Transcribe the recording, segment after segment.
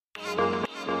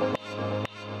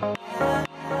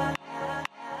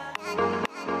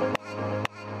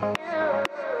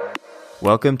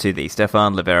Welcome to the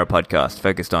Stefan Livera podcast,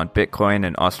 focused on Bitcoin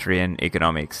and Austrian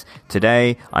economics.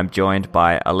 Today, I'm joined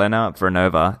by Elena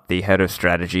Vranova, the head of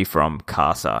strategy from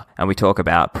Casa, and we talk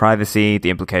about privacy,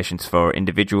 the implications for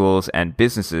individuals and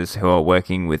businesses who are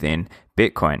working within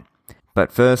Bitcoin.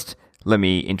 But first, let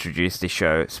me introduce the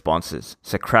show sponsors.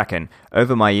 So Kraken.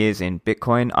 Over my years in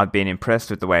Bitcoin, I've been impressed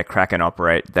with the way Kraken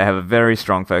operate. They have a very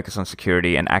strong focus on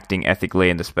security and acting ethically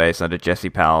in the space under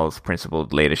Jesse Powell's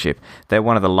principled leadership. They're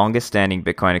one of the longest standing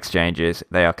Bitcoin exchanges.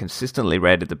 They are consistently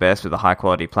rated the best with a high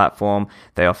quality platform.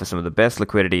 They offer some of the best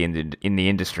liquidity in the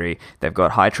industry. They've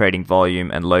got high trading volume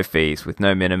and low fees with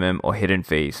no minimum or hidden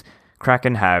fees.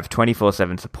 Kraken have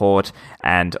 24/7 support,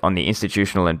 and on the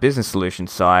institutional and business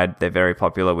solutions side, they're very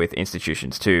popular with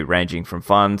institutions too, ranging from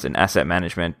funds and asset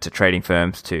management to trading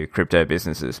firms to crypto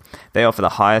businesses. They offer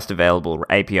the highest available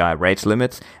API rates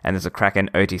limits, and there's a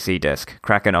Kraken OTC desk.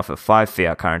 Kraken offer 5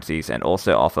 fiat currencies and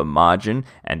also offer margin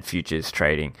and futures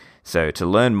trading. So to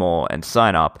learn more and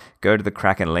sign up, go to the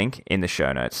Kraken link in the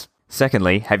show notes.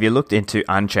 Secondly, have you looked into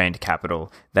Unchained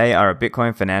Capital? They are a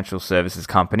Bitcoin financial services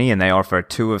company, and they offer a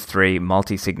 2 of 3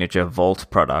 multi-signature vault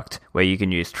product where you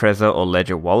can use Trezor or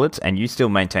Ledger wallets and you still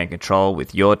maintain control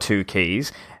with your 2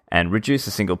 keys and reduce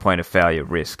the single point of failure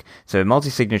risk. So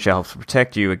multi-signature helps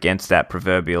protect you against that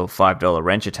proverbial $5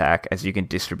 wrench attack as you can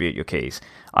distribute your keys.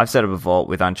 I've set up a vault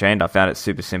with Unchained. I found it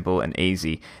super simple and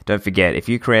easy. Don't forget, if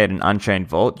you create an Unchained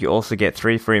vault, you also get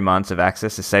 3 free months of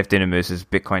access to Safe Dinner Moose's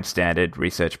Bitcoin Standard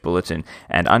Research Bulletin.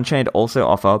 And Unchained also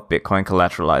offer Bitcoin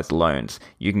collateralized loans.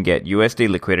 You can get USD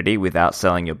liquidity without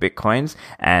selling your Bitcoins,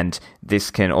 and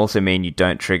this can also mean you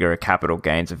don't trigger a capital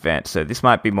gains event. So this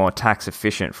might be more tax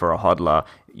efficient for a hodler.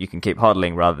 You can keep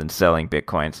hodling rather than selling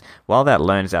Bitcoins. While that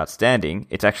loan is outstanding,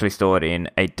 it's actually stored in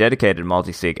a dedicated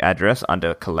multi-sig address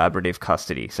under collaborative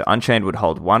custody. So Unchained would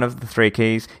hold one of the 3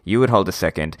 keys, you would hold the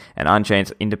second, and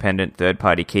Unchained's independent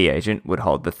third-party key agent would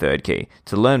hold the 3rd key.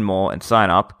 To learn more and sign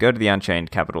up, go to the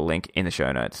Unchained Capital link in the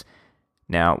show notes.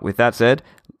 Now, with that said,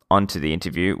 on to the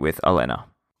interview with Elena.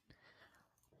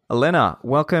 Elena,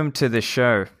 welcome to the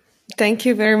show. Thank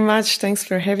you very much. Thanks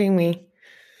for having me.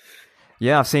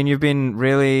 Yeah, I've seen you've been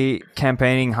really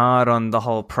campaigning hard on the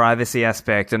whole privacy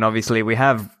aspect, and obviously we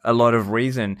have a lot of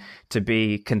reason to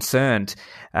be concerned.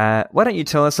 Why don't you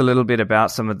tell us a little bit about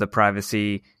some of the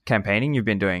privacy campaigning you've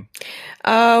been doing?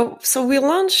 So we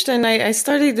launched, and I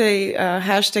started a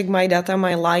hashtag My Data,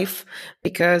 My Life,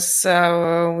 because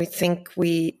we think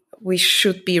we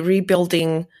should be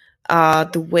rebuilding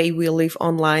the way we live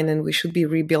online, and we should be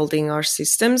rebuilding our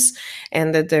systems,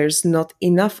 and that there's not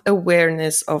enough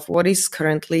awareness of what is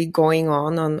currently going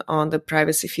on the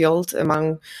privacy field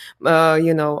among,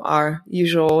 our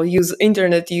usual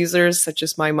internet users, such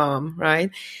as my mom, right?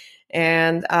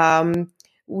 And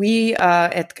we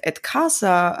at Casa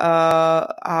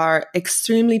are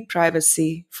extremely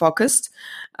privacy focused,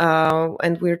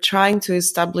 and we're trying to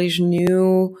establish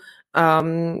new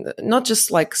not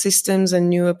just like systems and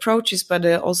new approaches, but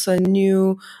also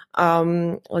new,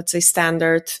 let's say,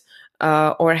 standard,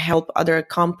 or help other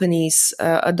companies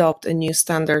adopt a new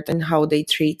standard in how they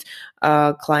treat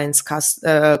clients'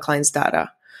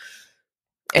 data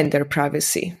and their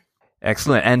privacy.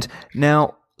 Excellent. And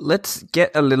now let's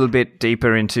get a little bit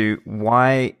deeper into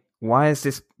why is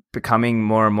this becoming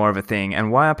more and more of a thing,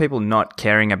 and why are people not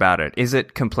caring about it? Is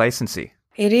it complacency?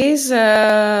 It is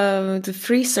the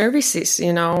free services,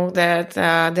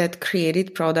 that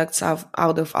created products out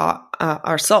of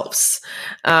ourselves.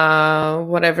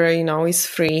 Whatever, is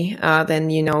free, then,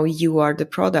 you are the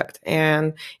product.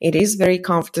 And it is very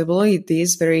comfortable. It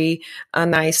is very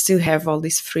nice to have all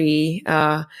this free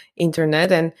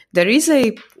internet. And there is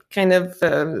a kind of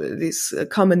this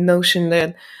common notion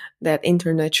that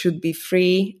internet should be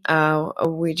free,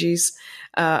 which is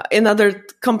another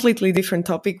completely different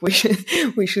topic. We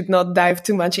should not dive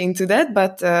too much into that,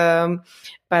 but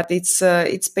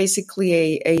it's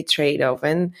basically a trade-off.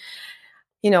 And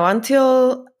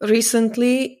until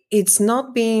recently, it's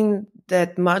not been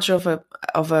that much of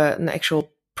an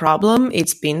actual problem.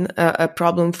 It's been a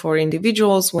problem for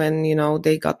individuals when,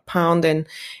 they got pwned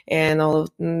and all of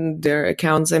their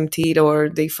accounts emptied, or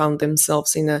they found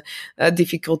themselves in a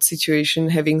difficult situation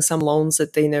having some loans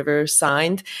that they never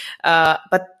signed.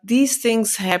 But these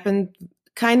things happen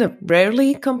kind of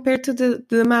rarely compared to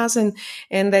the mass. And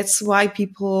that's why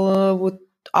people would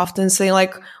often say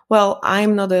like, well,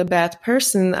 I'm not a bad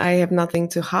person. I have nothing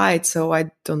to hide, so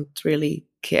I don't really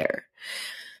care.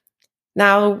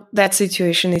 Now that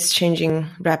situation is changing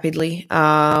rapidly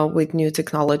with new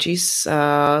technologies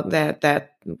that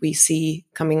we see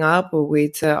coming up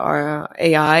with our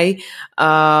AI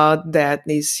that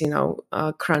is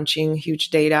crunching huge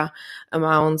data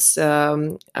amounts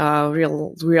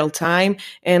real time,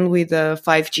 and with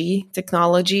 5G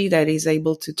technology that is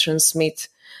able to transmit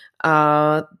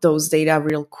those data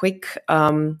real quick.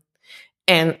 And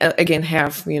again,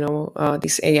 have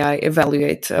this AI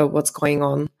evaluate what's going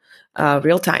on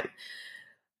real time.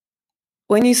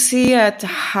 When you see at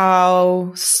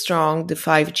how strong the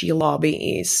 5G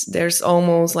lobby is, there's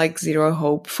almost like zero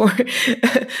hope for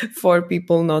for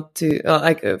people not to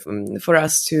for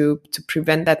us to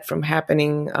prevent that from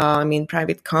happening. I mean,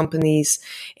 private companies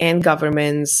and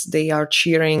governments, they are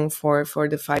cheering for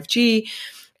the 5G,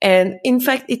 and in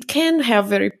fact, it can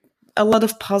have a lot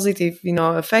of positive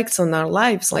effects on our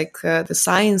lives, like the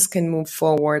science can move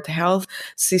forward, health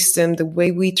system, the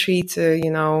way we treat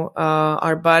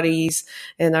our bodies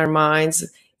and our minds.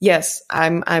 Yes,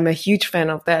 I'm a huge fan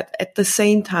of that. At the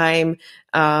same time,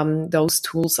 those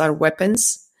tools are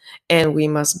weapons, and we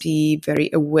must be very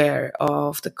aware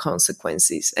of the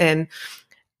consequences. And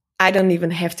I don't even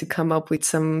have to come up with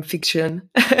some fiction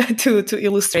to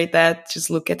illustrate that. Just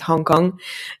look at Hong Kong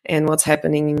and what's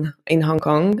happening in Hong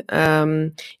Kong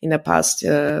in the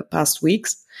past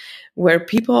weeks, where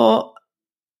people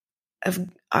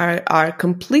are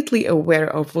completely aware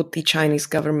of what the Chinese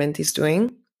government is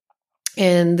doing,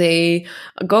 and they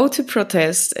go to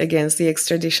protest against the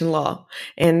extradition law,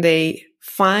 and they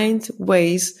find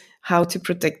ways how to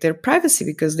protect their privacy,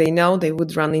 because they know they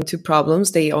would run into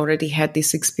problems. They already had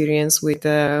this experience with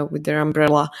their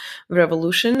umbrella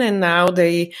revolution, and now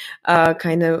they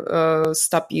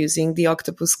stop using the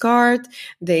octopus card.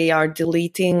 They are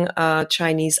deleting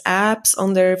Chinese apps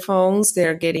on their phones.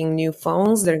 They're getting new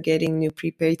phones. They're getting new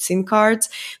prepaid SIM cards.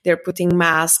 They're putting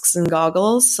masks and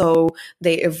goggles so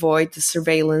they avoid the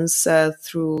surveillance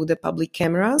through the public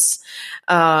cameras.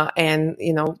 And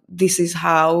this is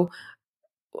how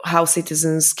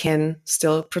citizens can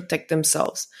still protect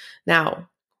themselves. Now,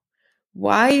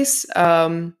 why is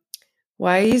China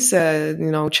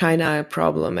a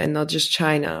problem, and not just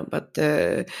China, but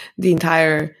the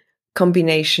entire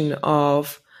combination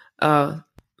of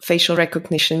facial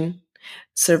recognition,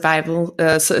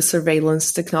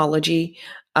 surveillance technology,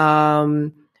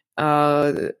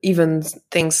 even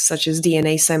things such as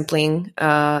DNA sampling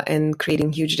and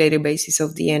creating huge databases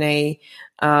of DNA,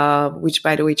 which,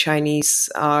 by the way, Chinese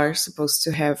are supposed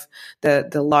to have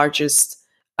the largest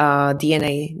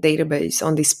DNA database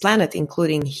on this planet,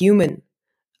 including human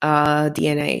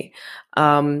DNA.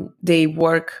 They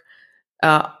work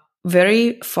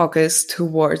very focused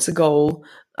towards a goal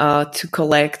to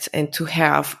collect and to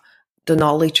have the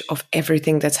knowledge of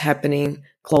everything that's happening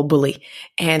globally.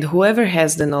 And whoever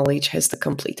has the knowledge has the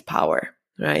complete power,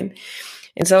 right?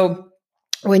 And so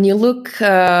when you look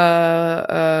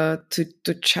to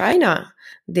China,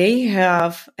 they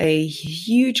have a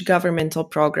huge governmental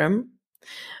program,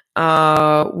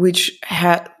 which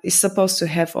is supposed to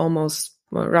have almost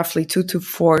roughly $2 to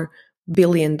 $4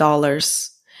 billion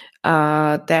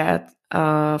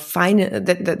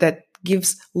that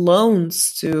gives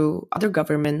loans to other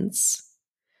governments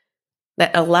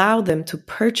that allow them to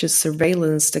purchase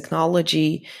surveillance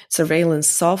technology, surveillance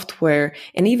software,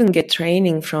 and even get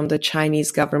training from the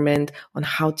Chinese government on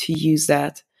how to use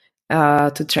that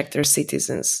to track their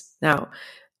citizens. Now,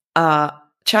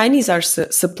 Chinese are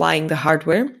supplying the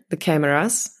hardware, the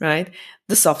cameras, right?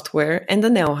 The software and the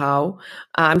know-how.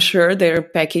 I'm sure they're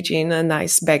packaging a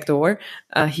nice backdoor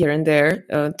here and there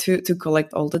to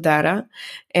collect all the data.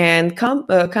 And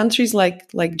countries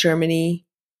like Germany,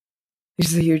 which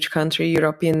is a huge country,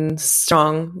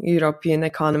 strong European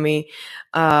economy,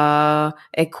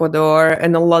 Ecuador,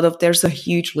 and there's a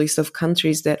huge list of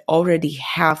countries that already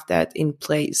have that in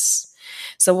place.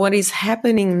 So what is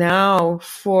happening now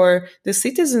for the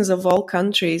citizens of all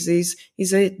countries is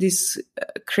this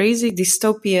crazy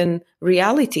dystopian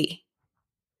reality,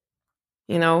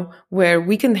 where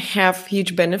we can have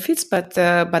huge benefits, but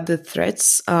the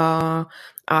threats are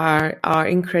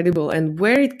incredible. And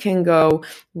where it can go,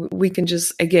 we can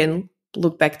just again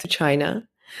look back to China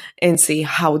and see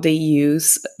how they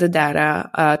use the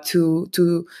data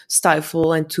to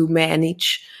stifle and to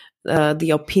manage the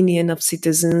opinion of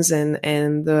citizens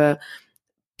and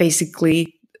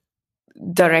basically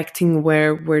directing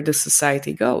where the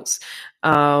society goes.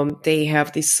 They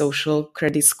have this social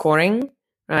credit scoring,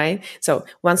 right? So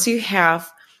once you have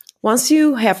once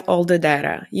you have all the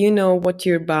data, you know what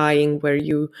you're buying, where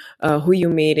you, who you're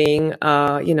meeting,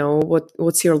 you know,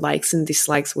 what's your likes and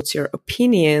dislikes, what's your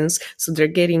opinions. So they're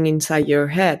getting inside your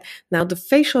head. Now the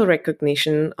facial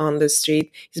recognition on the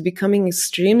street is becoming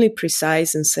extremely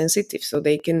precise and sensitive. So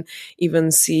they can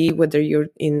even see whether you're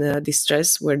in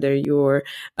distress, whether you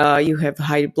have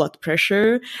high blood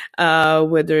pressure,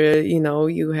 whether, you know,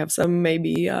 you have some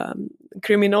maybe,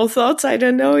 criminal thoughts. I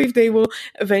don't know if they will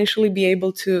eventually be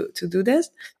able to do this,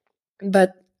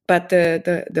 but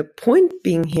the point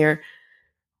being here,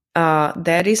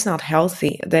 that is not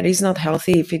healthy. That is not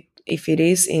healthy if it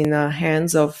is in the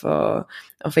hands of a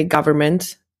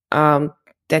government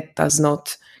that does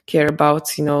not care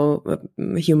about, you know,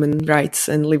 human rights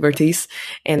and liberties,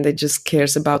 and that just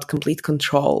cares about complete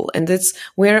control. And that's,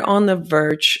 we're on the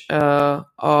verge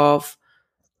of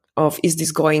is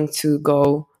this going to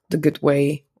go the good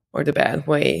way or the bad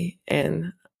way?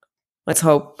 And let's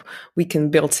hope we can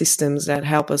build systems that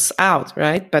help us out,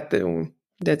 right? But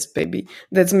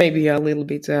that's maybe a little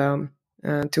bit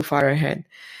too far ahead.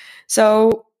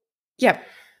 So yeah.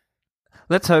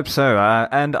 Let's hope so.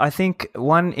 And I think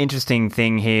one interesting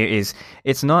thing here is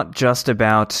it's not just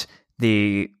about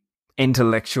the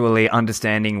intellectually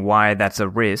understanding why that's a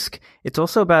risk. It's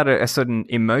also about a certain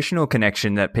emotional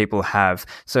connection that people have.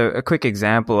 So a quick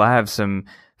example, I have some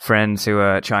friends who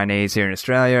are Chinese here in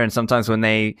Australia, and sometimes when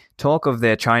they talk of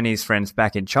their Chinese friends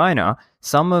back in China,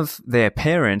 some of their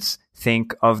parents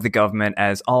think of the government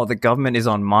as, oh, the government is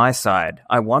on my side.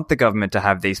 I want the government to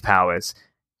have these powers.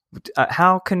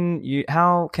 How can you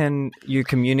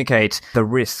communicate the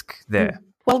risk there?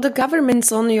 Well, the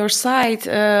government's on your side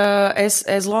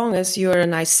as long as you're a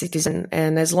nice citizen,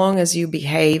 and as long as you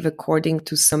behave according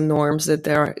to some norms that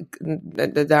are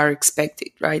expected,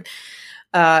 right?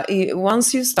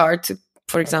 Once you start to,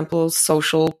 for example,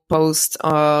 social post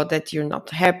that you're not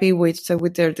happy with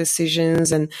their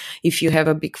decisions, and if you have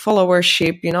a big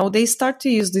followership, you know, they start to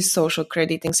use this social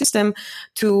crediting system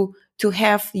to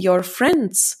have your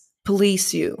friends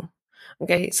police you.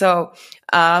 Okay, so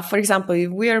for example,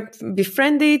 if we are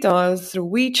befriended or through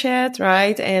WeChat,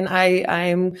 right, and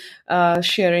I'm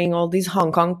sharing all these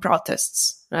Hong Kong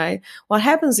protests, right, what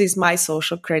happens is my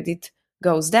social credit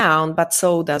goes down, but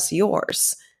so does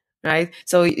yours, right?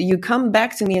 So you come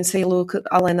back to me and say, look,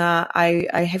 Alena,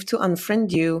 I have to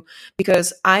unfriend you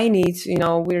because I need, you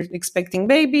know, we're expecting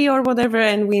baby or whatever,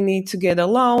 and we need to get a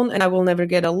loan, and I will never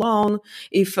get a loan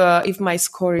if my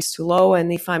score is too low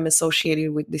and if I'm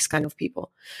associated with this kind of people.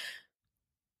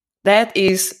 That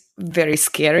is very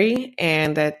scary,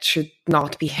 and that should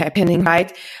not be happening,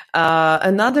 right?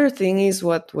 Another thing is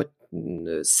what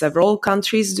several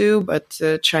countries do, but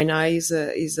China is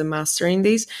a master in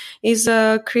this, is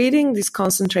creating these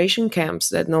concentration camps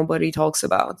that nobody talks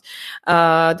about.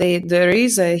 There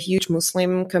is a huge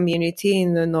Muslim community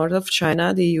in the north of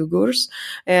China, the Uyghurs,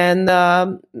 and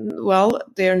well,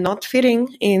 they're not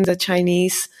fitting in the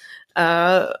Chinese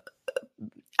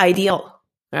ideal.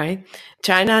 Right?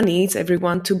 China needs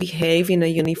everyone to behave in a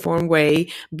uniform way,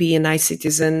 be a nice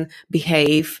citizen,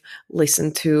 behave,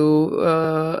 listen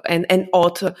to, and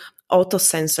auto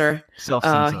censor,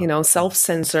 you know,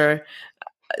 self-censor,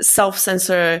 so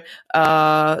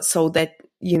that,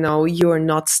 you know, you're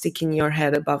not sticking your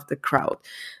head above the crowd.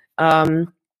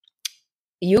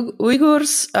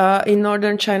 Uyghurs in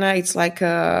northern China, it's like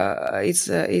it's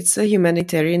a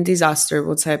humanitarian disaster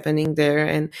what's happening there,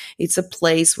 and it's a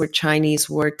place where Chinese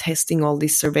were testing all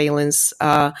these surveillance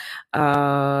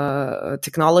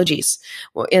technologies.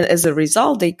 Well, and as a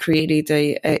result, they created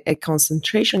a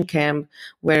concentration camp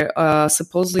where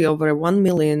supposedly over 1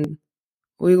 million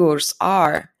Uyghurs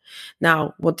are.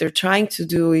 Now, what they're trying to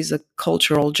do is a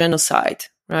cultural genocide.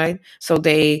 Right, so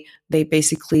they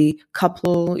basically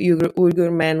couple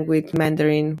Uyghur men with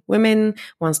Mandarin women.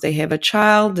 Once they have a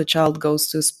child, the child goes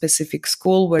to a specific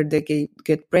school where they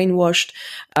get brainwashed,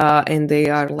 and they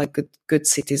are like good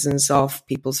citizens of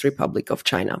People's Republic of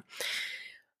China.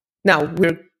 Now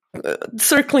we're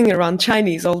circling around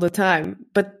Chinese all the time,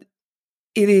 but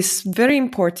it is very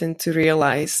important to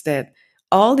realize that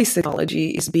all this technology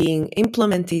is being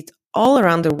implemented all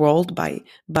around the world by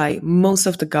most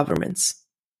of the governments.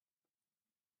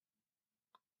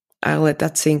 I'll let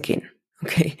that sink in.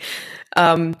 Okay.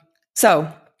 So,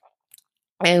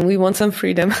 and we want some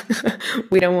freedom.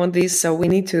 We don't want this. So we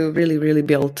need to really, really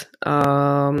build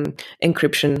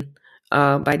encryption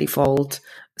by default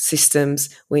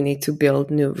systems. We need to build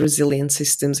new resilient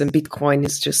systems. And Bitcoin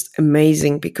is just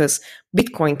amazing because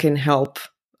Bitcoin can help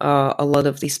a lot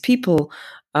of these people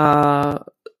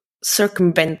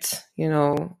circumvent, you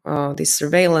know, this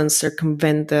surveillance,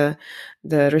 circumvent the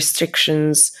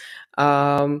restrictions,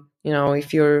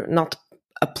 If you're not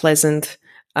a pleasant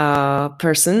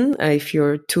person, if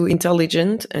you're too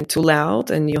intelligent and too loud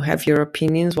and you have your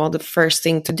opinions, well, the first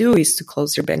thing to do is to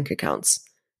close your bank accounts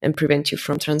and prevent you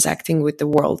from transacting with the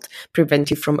world,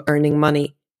 prevent you from earning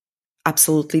money,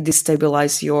 absolutely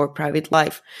destabilize your private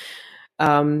life.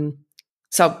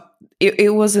 So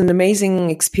it was an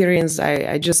amazing experience.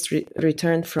 I just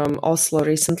returned from Oslo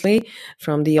recently,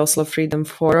 from the Oslo Freedom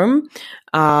Forum.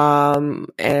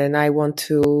 And I want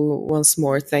to once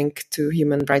more thank to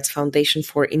Human Rights Foundation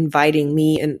for inviting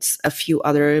me and a few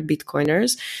other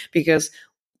Bitcoiners, because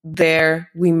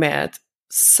there we met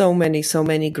so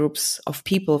many groups of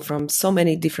people from so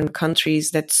many different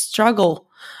countries that struggle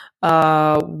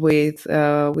with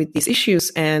these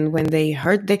issues. And when they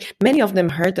heard, many of them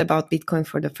heard about Bitcoin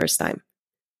for the first time.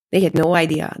 They had no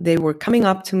idea. They were coming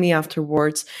up to me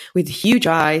afterwards with huge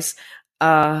eyes,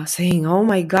 saying, "Oh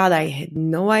my God, I had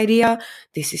no idea.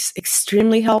 This is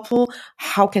extremely helpful.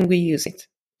 How can we use it?"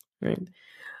 Right?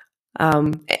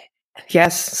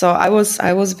 Yes. So I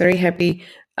was very happy.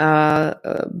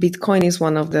 Bitcoin is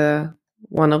one of the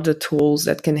tools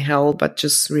that can help, but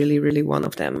just really one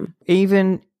of them.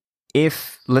 Even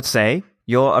if, let's say,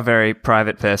 you're a very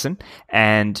private person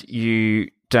and you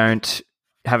don't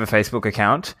have a Facebook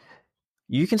account,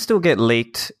 you can still get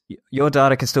leaked. Your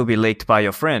data can still be leaked by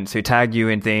your friends who tag you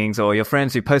in things, or your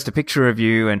friends who post a picture of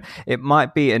you, and it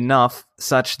might be enough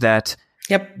such that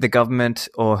the government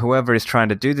or whoever is trying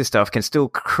to do this stuff can still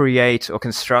create or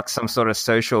construct some sort of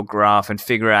social graph and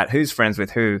figure out who's friends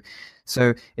with who.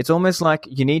 So it's almost like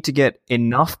you need to get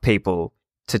enough people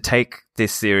to take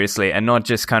this seriously and not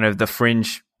just kind of the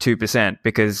fringe 2%,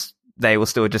 because they will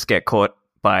still just get caught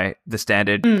by the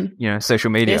standard,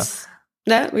 social media. Yes.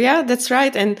 That's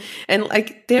right. And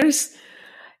like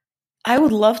I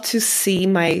would love to see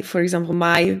for example,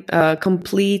 my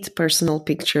complete personal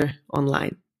picture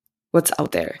online. What's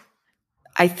out there?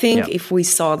 I think if we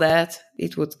saw that,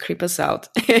 it would creep us out.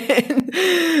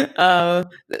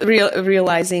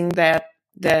 Realizing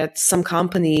that some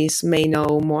companies may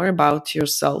know more about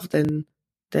yourself than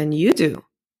you do,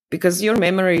 because your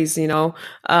memory is,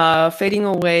 fading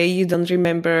away. You don't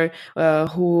remember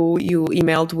who you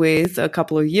emailed with a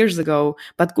couple of years ago,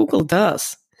 but Google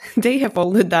does. They have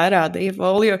all the data. They have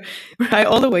all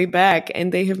the way back,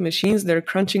 and they have machines that are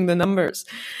crunching the numbers.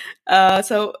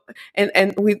 So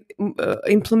with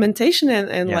implementation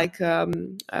and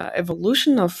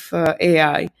evolution of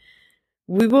AI,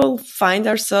 we will find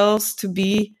ourselves to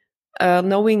be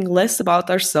knowing less about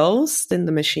ourselves than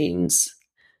the machines.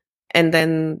 And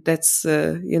then that's,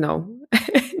 no,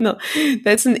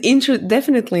 that's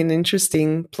definitely an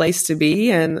interesting place to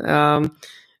be, and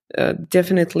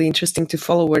definitely interesting to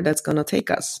follow where that's going to take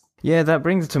us. Yeah, that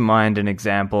brings to mind an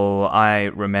example I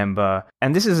remember,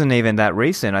 and this isn't even that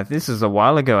recent. This is a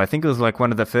while ago. I think it was like one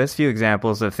of the first few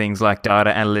examples of things like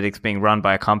data analytics being run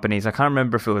by companies. I can't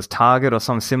remember if it was Target or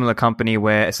some similar company,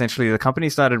 where essentially the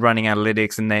company started running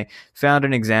analytics, and they found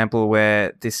an example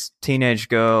where this teenage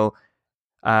girl,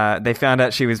 they found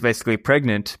out she was basically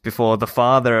pregnant before the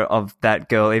father of that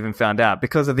girl even found out,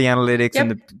 because of the analytics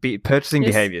and the purchasing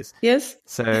behaviors. Yes.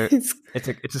 So it's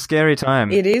a scary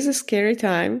time. It is a scary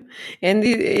time. And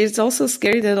it's also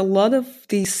scary that a lot of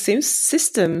these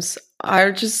systems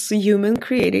are just human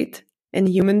created and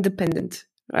human dependent,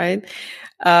 right?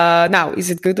 Now, is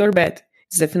it good or bad?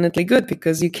 It's definitely good,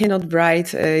 because you cannot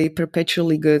write a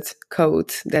perpetually good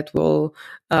code that will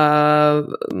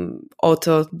autodidact,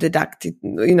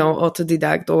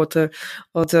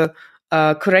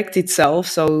 correct itself.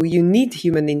 So you need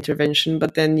human intervention.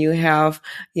 But then you have,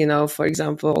 for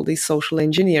example, all these social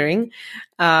engineering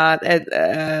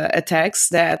attacks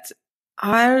that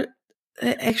are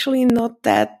actually not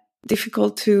that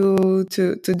difficult to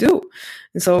do.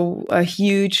 And so a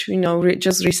huge,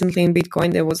 just recently in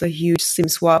Bitcoin, there was a huge SIM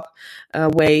swap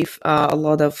wave. A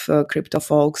lot of crypto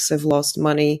folks have lost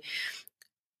money.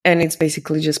 And it's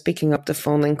basically just picking up the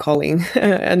phone and calling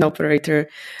an operator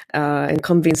and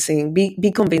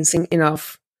be convincing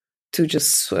enough to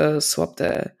just swap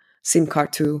the SIM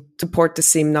card to port the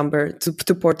SIM number,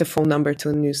 to port the phone number to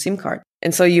a new SIM card.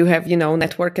 And so you have,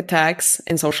 network attacks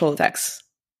and social attacks,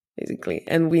 basically.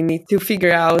 And we need to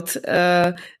figure out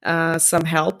some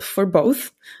help for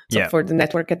both. So Yeah. for the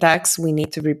network attacks, we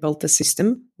need to rebuild the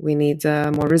system. We need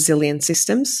more resilient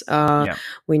systems.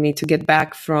 We need to get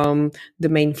back from the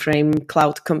mainframe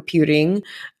cloud computing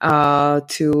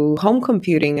to home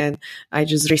computing. And I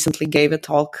just recently gave a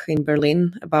talk in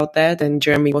Berlin about that. And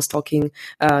Jeremy was talking,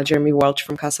 Jeremy Welch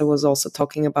from CASA was also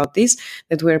talking about this,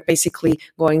 that we're basically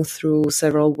going through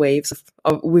several waves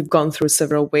we've gone through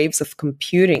several waves of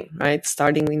computing, right?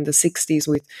 Starting in the 60s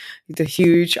with the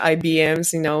huge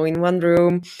IBMs, in one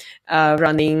room,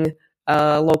 running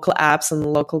local apps on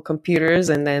local computers.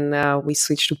 And then we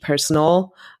switched to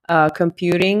personal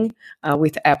computing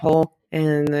with Apple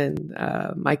and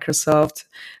Microsoft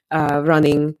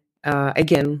running,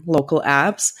 again, local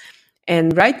apps.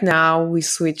 And right now we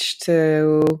switched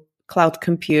to cloud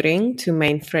computing, to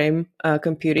mainframe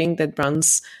computing that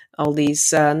runs all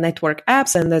these network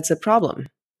apps. And that's a problem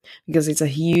because it's a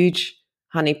huge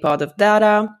honeypot of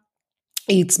data.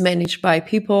 It's managed by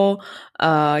people.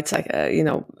 It's like,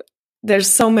 there's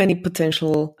so many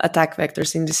potential attack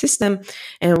vectors in the system.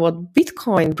 And what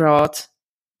Bitcoin brought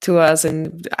to us,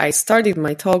 and I started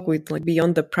my talk with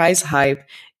beyond the price hype,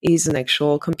 is an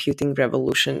actual computing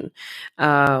revolution.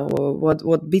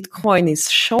 What Bitcoin is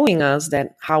showing us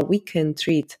that how we can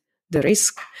treat the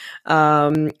risk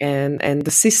and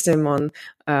the system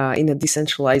in a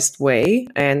decentralized way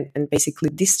and basically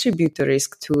distribute the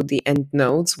risk to the end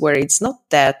nodes where it's not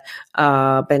that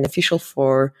beneficial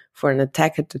for an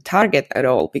attacker to target at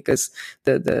all, because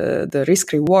the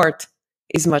risk reward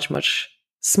is much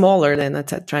smaller than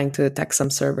trying to attack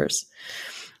some servers.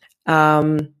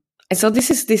 And so this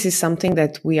is something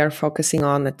that we are focusing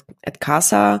on at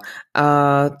CASA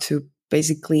to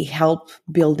basically help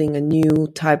building a new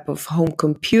type of home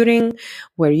computing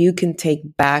where you can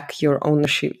take back your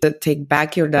ownership, take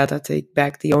back your data, take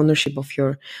back the ownership of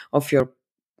your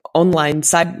online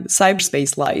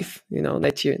cyberspace life,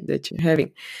 that you're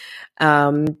having.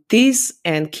 This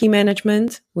and key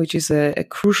management, which is a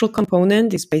crucial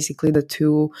component, is basically the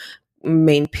two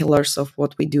main pillars of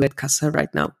what we do at CASA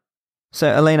right now. So,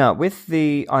 Elena, with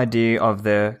the idea of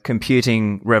the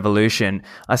computing revolution,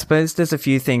 I suppose there's a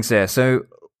few things there. So,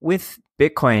 with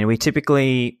Bitcoin, we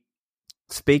typically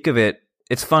speak of it.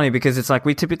 It's funny because it's like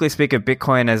we typically speak of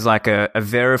Bitcoin as like a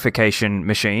verification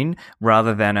machine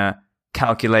rather than a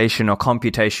calculation or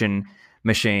computation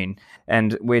machine.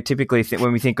 And we're typically,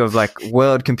 when we think of like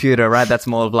world computer, right, that's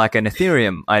more of like an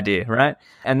Ethereum idea, right?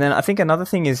 And then I think another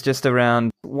thing is just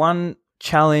around one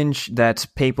challenge that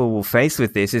people will face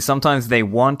with this is sometimes they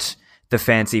want the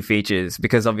fancy features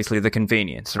because obviously the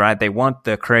convenience, right? They want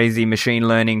the crazy machine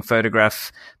learning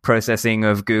photograph processing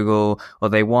of Google, or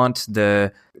they want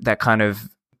that kind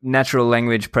of natural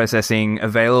language processing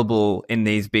available in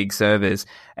these big servers.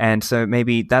 And so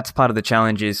maybe that's part of the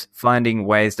challenge, is finding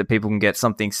ways that people can get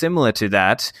something similar to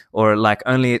that, or like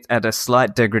only at a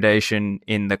slight degradation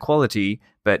in the quality,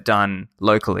 but done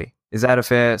locally. Is that a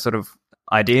fair sort of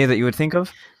idea that you would think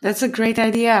of? That's a great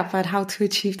idea, but how to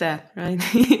achieve that, right?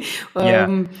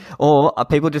 Yeah. Or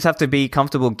people just have to be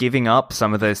comfortable giving up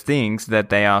some of those things that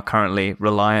they are currently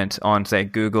reliant on, say,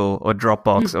 Google or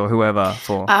Dropbox or whoever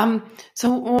for.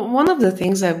 So one of the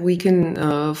things that we can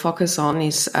focus on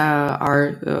is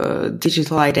our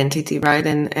digital identity, right?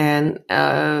 And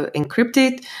encrypt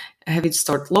it, have it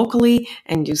stored locally,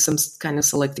 and use some kind of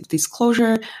selective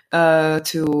disclosure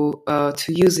to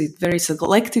use it very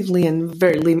selectively and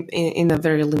in a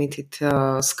very limited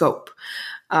scope.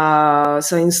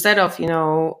 So instead of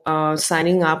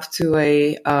signing up to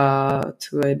a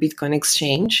Bitcoin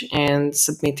exchange and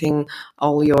submitting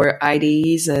all your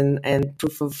IDs and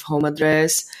proof of home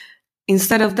address,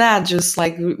 instead of that, just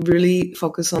like really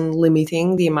focus on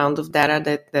limiting the amount of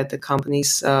data that the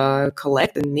companies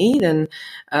collect and need, and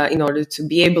in order to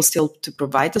be able still to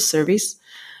provide the service,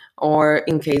 or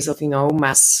in case of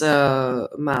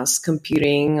mass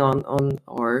computing on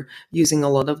or using a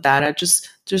lot of data,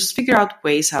 just figure out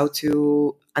ways how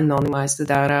to anonymize the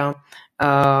data.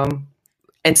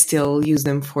 And still use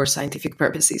them for scientific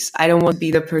purposes. I don't want to be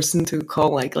the person to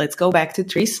call let's go back to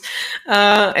trees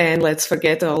and let's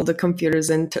forget all the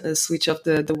computers and switch off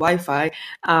the Wi-Fi.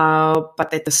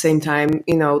 But at the same time,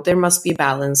 there must be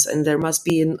balance, and there must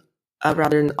be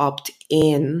rather an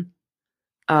opt-in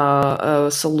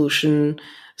solution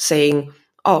saying,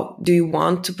 oh, do you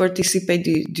want to participate?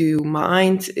 Do you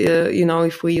mind,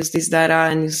 if we use this data?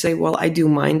 And you say, well, I do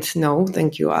mind. No,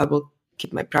 thank you. I will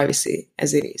keep my privacy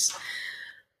as it is.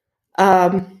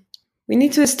 We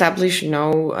need to establish,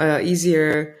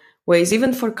 easier ways,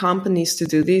 even for companies to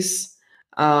do this.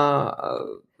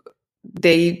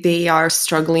 They are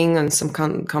struggling, and some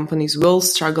companies will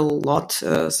struggle a lot,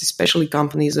 especially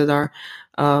companies that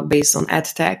are based on ad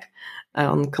tech.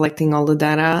 on collecting all the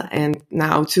data, and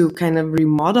now to kind of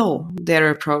remodel their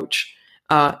approach.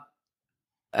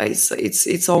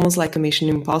 It's almost like a mission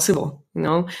impossible.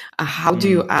 How do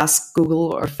you ask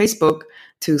Google or Facebook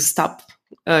to stop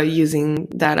using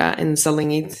data and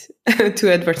selling it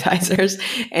to advertisers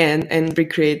and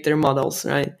recreate their models,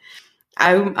 right?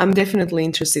 I'm definitely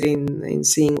interested in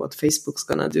seeing what Facebook's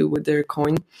gonna do with their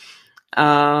coin,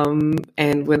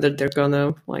 and whether they're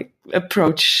gonna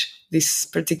approach this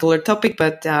particular topic.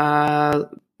 But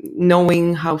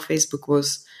knowing how Facebook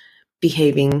was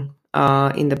behaving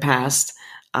in the past,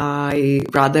 I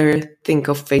rather think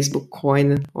of Facebook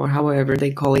coin, or however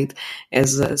they call it,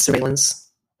 as a surveillance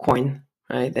coin,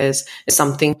 right? As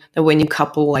something that when you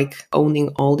couple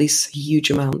owning all this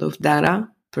huge amount of data,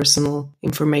 personal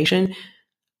information,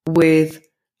 with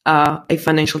a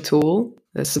financial tool,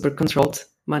 the super controlled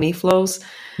money flows,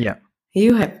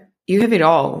 you have it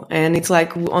all. And it's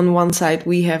like on one side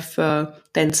we have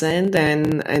Tencent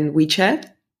and WeChat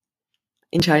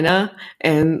in China,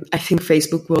 and I think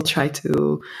Facebook will try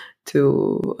to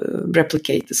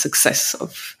replicate the success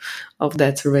of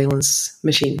that surveillance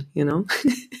machine.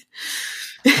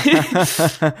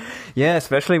 Yeah,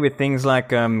 especially with things like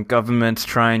governments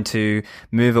trying to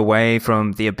move away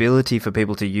from the ability for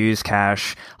people to use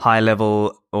cash, high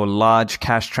level or large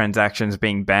cash transactions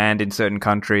being banned in certain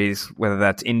countries, whether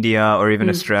that's India or even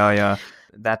Australia.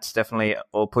 That's definitely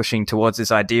all pushing towards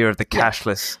this idea of the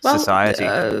cashless society.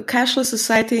 Cashless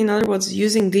society, in other words,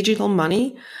 using digital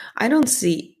money. I don't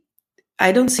see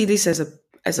this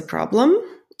as a problem.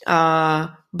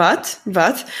 But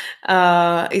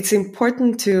it's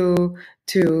important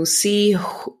to see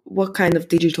what kind of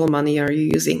digital money are you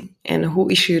using, and who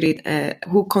issued it,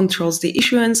 who controls the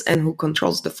issuance, and who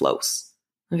controls the flows.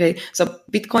 Okay, so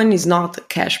Bitcoin is not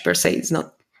cash per se; it's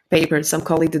not paper. Some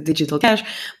call it the digital cash,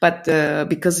 but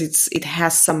because it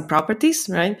has some properties,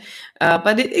 right?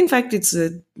 But in fact, it's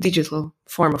a digital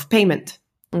form of payment.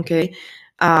 Okay.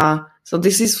 So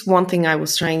this is one thing I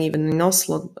was trying even in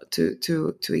Oslo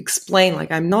to explain.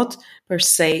 I'm not per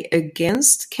se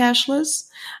against cashless.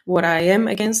 What I am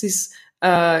against is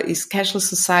cashless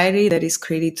society that is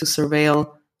created to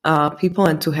surveil people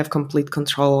and to have complete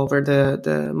control over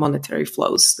the monetary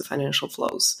flows, the financial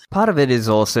flows. Part of it is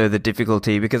also the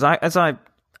difficulty, because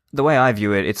the way I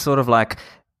view it, it's sort of like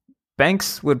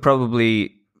banks would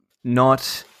probably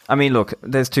not. I mean, look,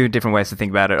 there's two different ways to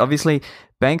think about it. Obviously,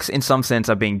 banks in some sense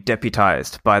are being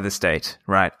deputized by the state,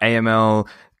 right? AML,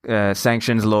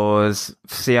 sanctions laws,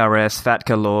 CRS,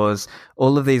 FATCA laws,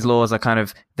 all of these laws are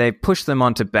they push them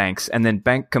onto banks, and then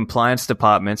bank compliance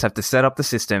departments have to set up the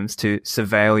systems to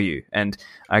surveil you and,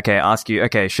 ask you,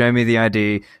 show me the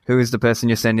ID, who is the person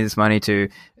you're sending this money to,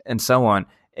 and so on.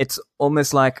 It's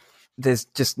almost like there's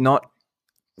just not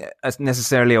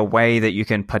necessarily a way that you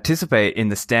can participate in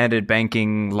the standard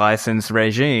banking license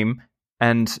regime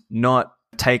and not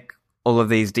take all of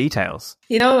these details.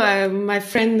 My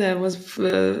friend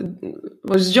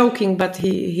was joking, but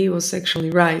he was actually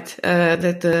right,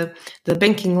 that the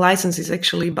banking license is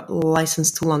actually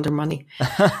licensed to launder money.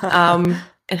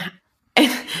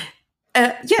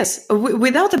 Yes,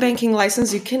 without a banking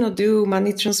license, you cannot do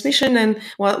money transmission. And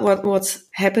what's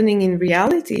happening in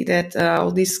reality, that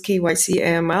all this KYC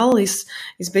AML is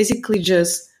basically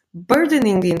just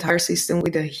burdening the entire system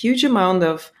with a huge amount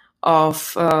of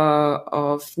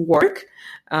work,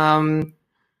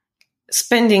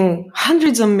 spending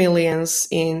hundreds of millions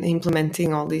in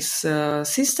implementing all these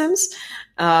systems,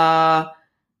 blanket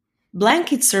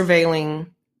surveilling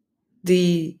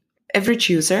the average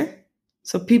user.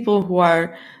 So people who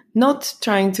are not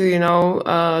trying to,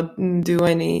 do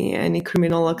any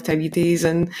criminal activities,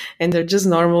 and they're just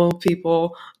normal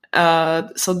people.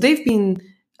 So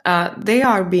they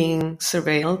are being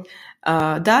surveilled.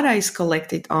 Data is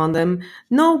collected on them.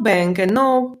 No bank and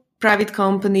no private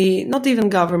company, not even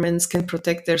governments, can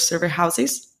protect their server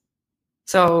houses.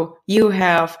 So you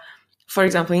have, for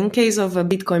example, in case of a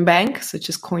Bitcoin bank, such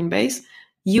as Coinbase,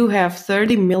 you have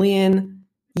 30 million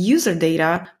user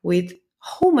data with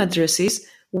home addresses,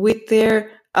 with their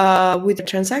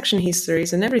transaction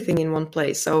histories and everything in one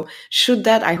place. So should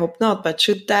that, I hope not, but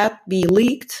should that be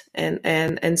leaked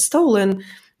and stolen,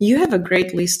 you have a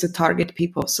great list to target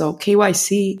people. So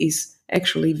KYC is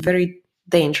actually very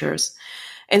dangerous.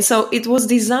 And so it was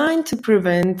designed to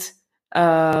prevent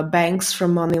banks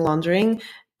from money laundering.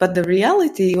 But the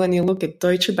reality, when you look at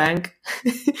Deutsche Bank,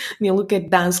 when you look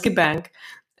at Danske Bank,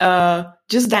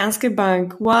 just Danske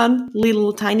Bank, one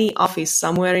little tiny office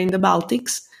somewhere in the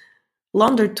Baltics,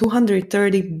 laundered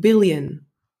 $230 billion.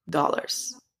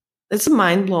 That's a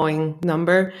mind-blowing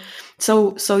number.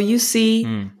 So you see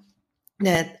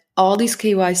that all this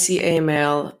KYC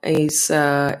AML is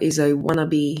a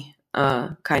wannabe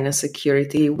kind of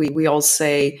security. We all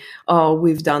say, oh,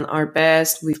 we've done our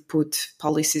best, we've put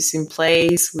policies in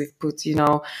place, we've put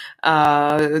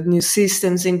new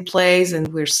systems in place, and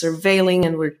we're surveilling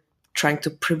and we're trying to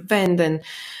prevent.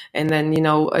 And then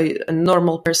a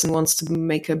normal person wants to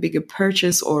make a bigger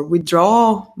purchase or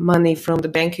withdraw money from the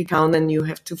bank account, and you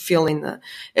have to fill in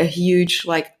a huge,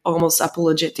 like almost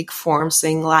apologetic form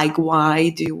saying like, why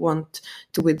do you want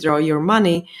to withdraw your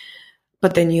money?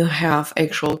 But then you have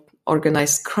actual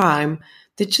organized crime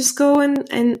that just go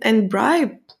and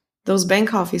bribe those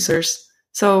bank officers.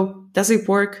 So does it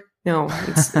work? No,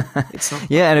 it's not.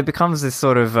 Yeah, and it becomes this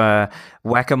sort of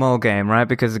whack-a-mole game, right?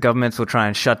 Because the governments will try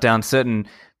and shut down certain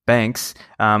banks,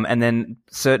 and then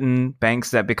certain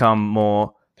banks that become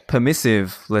more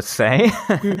permissive, let's say,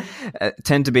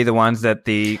 tend to be the ones that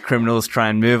the criminals try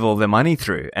and move all their money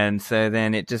through. And so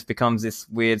then it just becomes this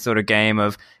weird sort of game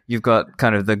of you've got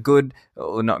kind of the good,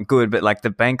 or not good, but like the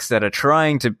banks that are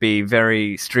trying to be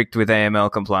very strict with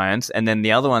AML compliance, and then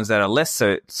the other ones that are less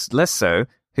so,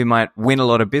 who might win a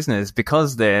lot of business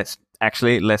because they're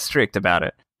actually less strict about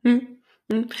it. Mm-hmm.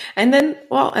 And then,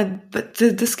 but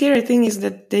the scary thing is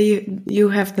that you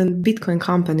have the Bitcoin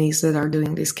companies that are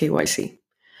doing this KYC,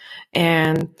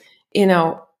 and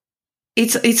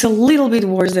it's a little bit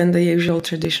worse than the usual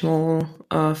traditional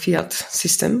fiat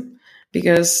system,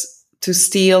 because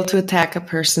to attack a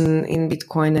person in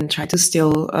Bitcoin and try to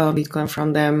steal Bitcoin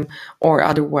from them, or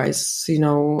otherwise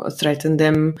threaten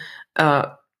them,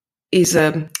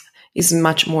 is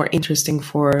much more interesting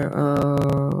for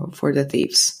the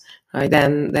thieves. Right,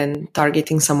 than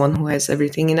targeting someone who has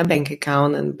everything in a bank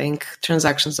account, and bank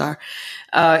transactions are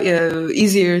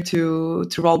easier to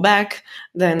roll back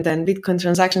than Bitcoin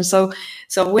transactions. So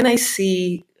when I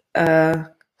see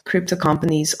crypto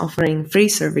companies offering free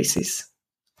services,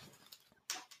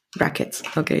 brackets,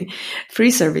 okay,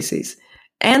 free services,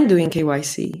 and doing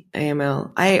KYC,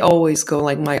 AML, I always go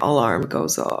like my alarm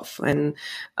goes off, and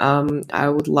I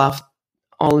would love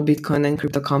all the Bitcoin and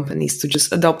crypto companies to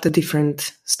just adopt a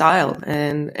different style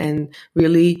and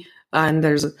really, and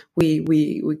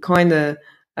we coined a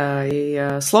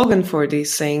slogan for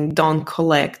this, saying don't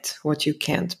collect what you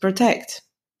can't protect.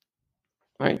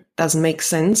 Right? Doesn't make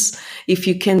sense. If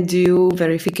you can do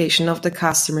verification of the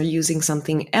customer using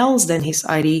something else than his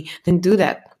ID, then do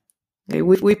that. Okay,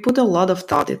 we put a lot of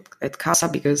thought at Casa,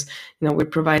 because we're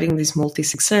providing this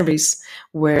multi-sig service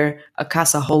where a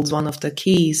Casa holds one of the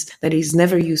keys that is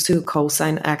never used to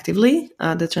co-sign actively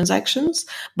the transactions,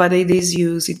 but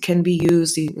it can be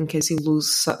used in case you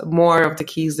lose more of the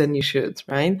keys than you should,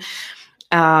 right?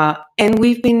 And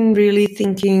we've been really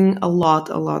thinking a lot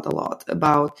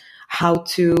about how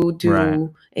to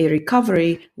do a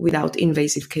recovery without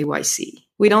invasive KYC.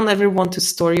 We don't ever want to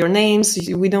store your names.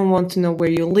 We don't want to know where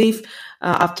you live.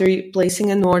 After placing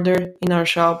an order in our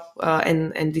shop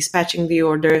and dispatching the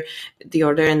order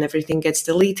and everything gets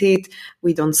deleted.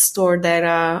 We don't store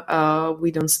data. We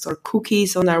don't store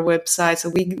cookies on our website. So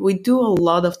we do a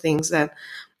lot of things that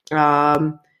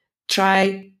that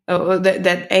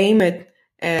aim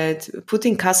at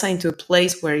putting Casa into a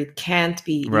place where it can't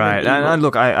be. Right. And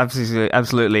look, I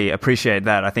absolutely appreciate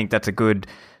that. I think that's a good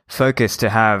focus to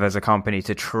have as a company,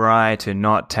 to try to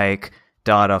not take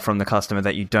data from the customer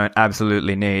that you don't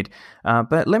absolutely need.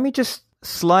 But let me just,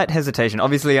 slight hesitation.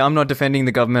 Obviously, I'm not defending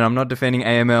the government. I'm not defending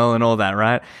AML and all that,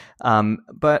 right?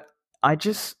 But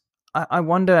I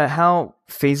wonder how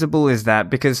feasible is that?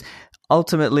 Because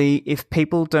ultimately, if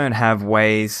people don't have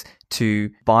ways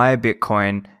to buy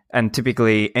Bitcoin, and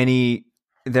typically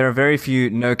there are very few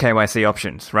no KYC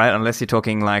options, right? Unless you're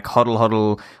talking like HODL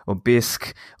HODL or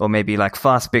BISC, or maybe like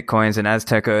Fast Bitcoins and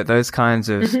Azteco, those kinds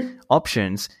of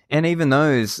options. And even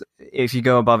those, if you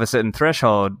go above a certain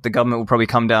threshold, the government will probably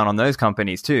come down on those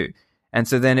companies too. And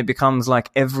so then it becomes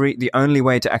like the only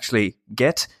way to actually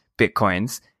get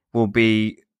Bitcoins will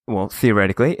be, well,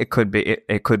 theoretically, it could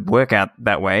work out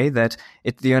that way, that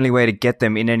it's the only way to get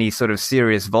them in any sort of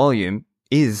serious volume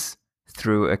is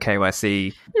through a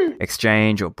KYC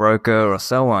exchange or broker or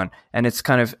so on. And it's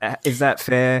kind of, is that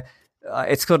fair?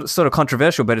 It's sort of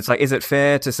controversial, but it's like, is it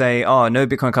fair to say, oh, no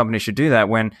Bitcoin company should do that,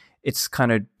 when it's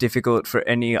kind of difficult for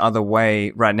any other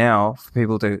way right now for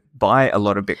people to buy a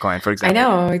lot of Bitcoin, for example? I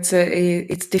know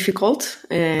it's difficult,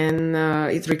 and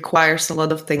it requires a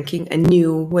lot of thinking and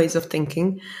new ways of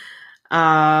thinking.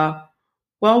 Well,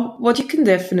 what you can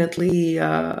definitely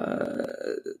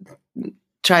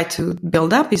try to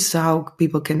build up is how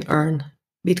people can earn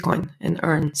Bitcoin and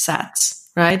earn sats,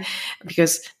 right?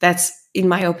 Because that's, in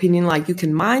my opinion, like, you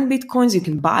can mine Bitcoins, you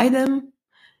can buy them,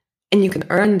 and you can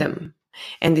earn them.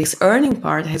 And this earning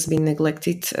part has been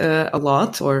neglected a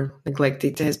lot, or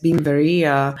neglected has been very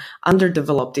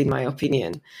underdeveloped, in my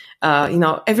opinion.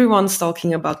 Everyone's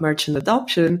talking about merchant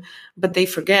adoption, but they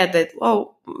forget that,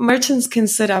 merchants can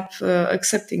set up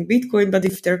accepting Bitcoin, but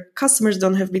if their customers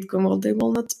don't have Bitcoin, well, they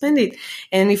will not spend it.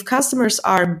 And if customers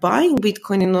are buying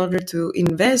Bitcoin in order to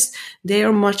invest, they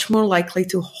are much more likely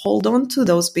to hold on to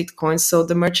those Bitcoins, so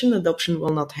the merchant adoption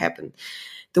will not happen.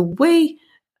 The way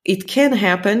it can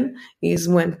happen is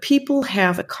when people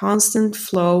have a constant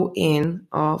flow in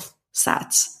of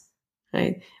sats,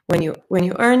 right? When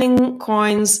you're earning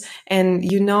coins and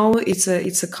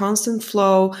it's a constant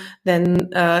flow, then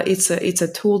it's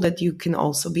a tool that you can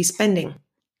also be spending,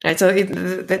 right? So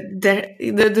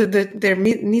there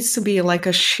needs to be like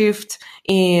a shift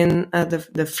in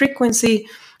the frequency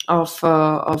of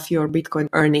your Bitcoin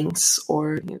earnings,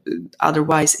 or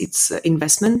otherwise it's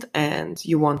investment and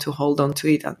you want to hold on to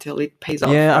it until it pays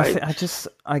off. Yeah, right?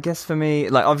 I guess for me,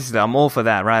 like, obviously I'm all for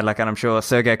that, right? Like, and I'm sure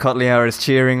Sergey Kotliar is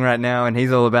cheering right now and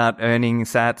he's all about earning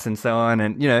sats and so on.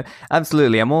 And,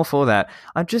 absolutely, I'm all for that.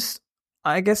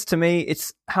 I guess to me,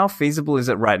 it's how feasible is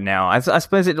it right now? I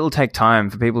suppose it'll take time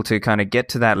for people to kind of get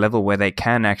to that level where they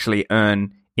can actually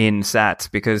earn in sats,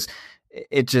 because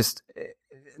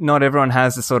not everyone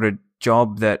has the sort of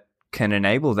job that can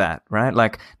enable that, right?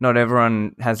 Like, not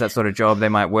everyone has that sort of job. They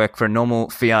might work for a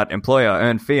normal fiat employer,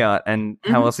 earn fiat, and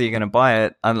how else are you going to buy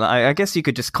it? I guess you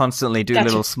could just constantly do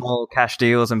little small cash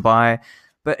deals and buy,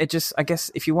 but I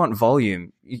guess if you want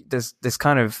volume, there's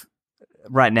kind of,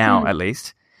 right now at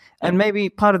least, and maybe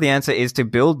part of the answer is to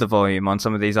build the volume on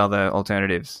some of these other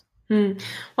alternatives.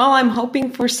 Well, I'm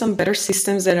hoping for some better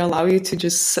systems that allow you to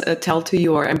just tell to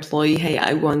your employee, hey,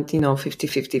 I want,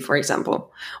 50-50, for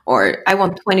example, or I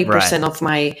want 20%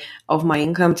 of my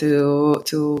income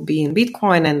to be in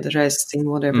Bitcoin and the rest in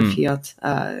whatever fiat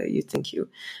you think you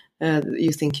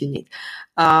need.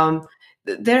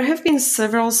 There have been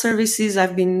several services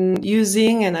I've been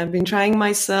using and I've been trying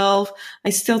myself.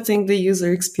 I still think the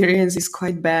user experience is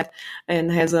quite bad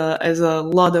and has a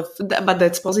lot of, but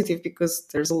that's positive because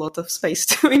there's a lot of space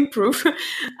to improve.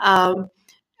 Some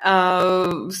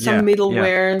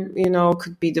middleware,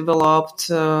 could be developed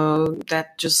that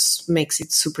just makes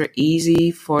it super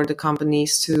easy for the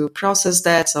companies to process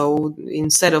that. So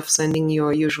instead of sending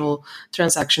your usual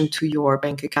transaction to your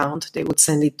bank account, they would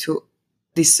send it to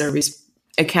this service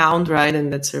account, right?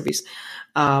 And that service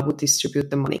would distribute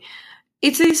the money.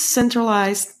 It is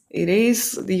centralized.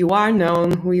 You are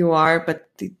known who you are, but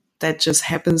that just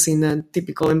happens in a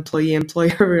typical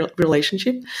employee-employer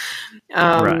relationship.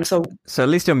 Right. So at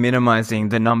least you're minimizing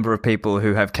the number of people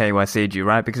who have KYC'd you,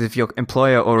 right? Because if your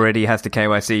employer already has to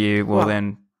KYC you,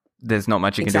 then there's not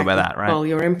much you can do about that, right? Well,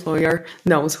 your employer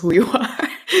knows who you are,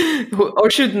 or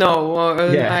should know.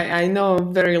 I know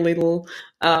very little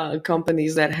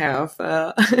companies that have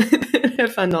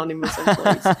have anonymous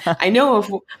employees. I know of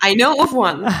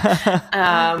one,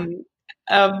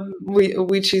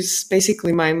 which is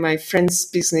basically my friend's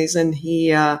business, and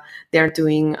they're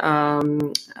doing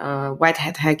white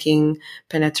hat hacking,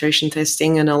 penetration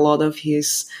testing, and a lot of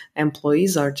his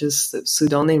employees are just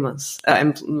pseudonymous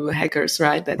hackers,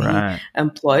 right? That he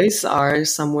employs are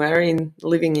somewhere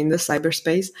living in the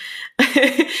cyberspace,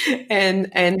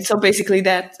 and so basically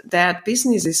that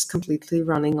business is completely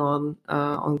running on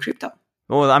crypto.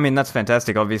 Well, I mean, that's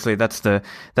fantastic. Obviously, that's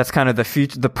kind of the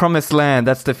future, the promised land.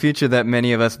 That's the future that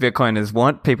many of us Bitcoiners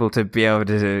want people to be able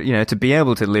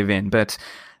to live in. But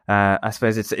I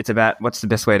suppose it's about what's the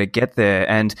best way to get there.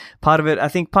 And part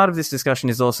of this discussion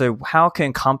is also how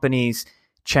can companies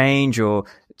change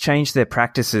their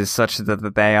practices such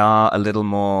that they are a little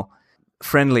more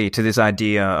friendly to this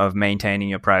idea of maintaining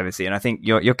your privacy. And I think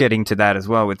you're getting to that as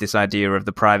well with this idea of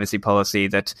the privacy policy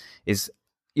that is,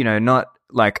 not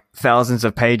like thousands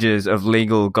of pages of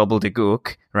legal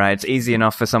gobbledygook, right? It's easy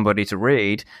enough for somebody to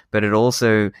read, but it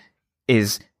also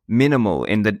is minimal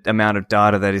in the amount of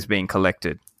data that is being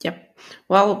collected. Yep.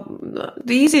 Well,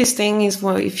 the easiest thing is,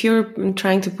 if you're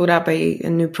trying to put up a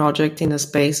new project in a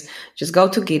space, just go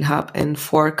to GitHub and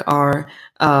fork our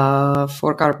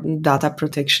data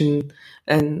protection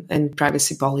and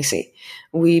privacy policy.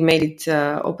 We made it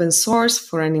open source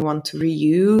for anyone to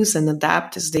reuse and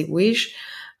adapt as they wish.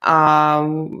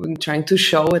 Trying to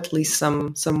show at least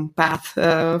some path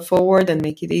forward and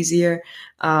make it easier.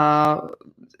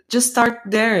 Just start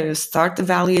there. Start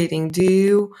evaluating.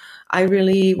 Do I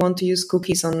really want to use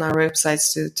cookies on our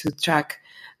websites to track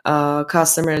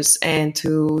customers and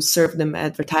to serve them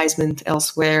advertisement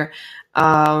elsewhere?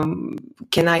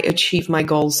 Can I achieve my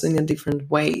goals in a different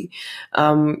way?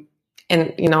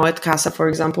 And, at Casa, for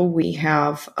example, we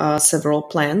have several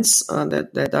plans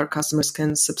that our customers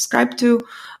can subscribe to.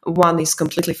 One is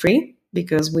completely free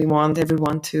because we want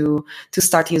everyone to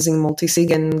start using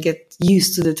multisig and get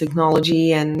used to the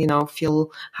technology and,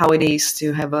 feel how it is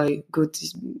to have a good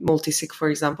multisig, for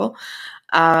example.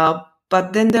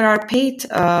 But then there are paid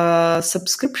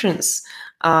subscriptions,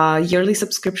 yearly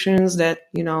subscriptions that,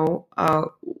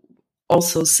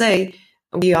 also say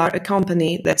we are a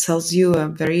company that sells you a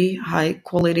very high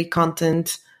quality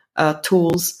content,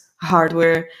 tools,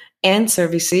 hardware, and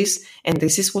services. And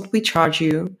this is what we charge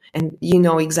you. And you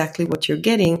know exactly what you're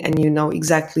getting, and you know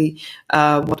exactly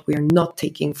what we are not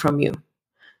taking from you,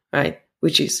 right?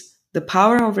 Which is the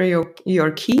power over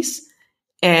your keys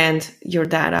and your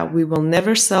data. We will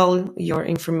never sell your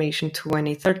information to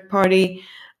any third party.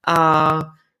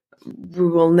 We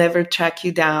will never track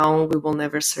you down. We will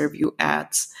never serve you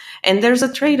ads. And there's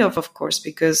a trade-off, of course,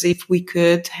 because if we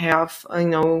could have,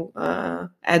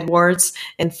 AdWords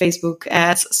and Facebook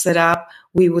ads set up,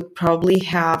 we would probably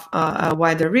have a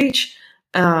wider reach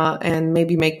and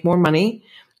maybe make more money.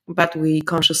 But we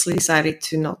consciously decided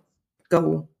to not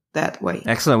go that way.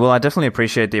 Excellent. Well, I definitely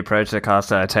appreciate the approach that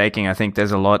Casa are taking. I think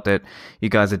there's a lot that you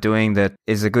guys are doing that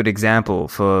is a good example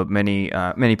for many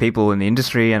people in the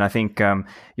industry. And I think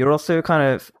you're also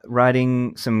kind of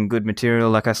writing some good material.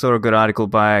 Like I saw a good article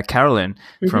by Carolyn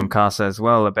from Casa as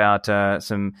well about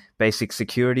some basic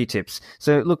security tips.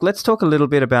 So look, let's talk a little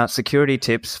bit about security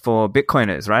tips for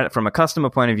Bitcoiners, right? From a customer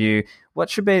point of view, what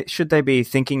should they be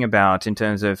thinking about in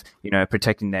terms of,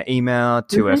 protecting their email,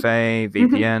 2FA,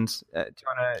 VPNs? Do you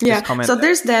want to just comment? So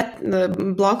there's that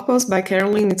blog post by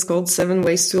Caroline. It's called 7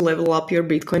 Ways to Level Up Your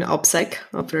Bitcoin OPSEC,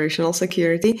 Operational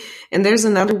Security. And there's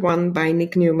another one by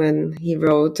Nick Newman. He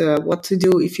wrote What to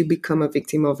Do If You Become a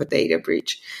Victim of a Data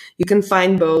Breach. You can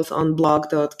find both on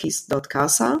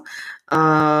blog.keys.casa.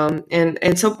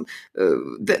 And so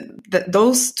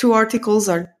those two articles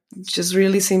are just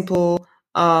really simple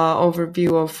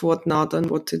overview of what not and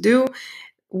what to do.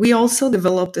 We also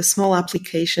developed a small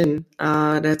application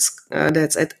that's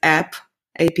at app.keys.casa,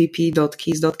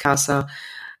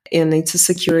 and it's a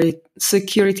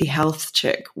security health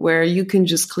check where you can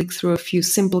just click through a few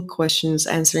simple questions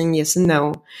answering yes and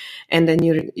no, and then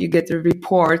you get a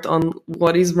report on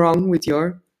what is wrong with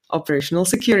your operational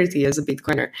security as a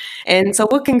Bitcoiner. And so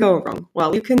what can go wrong?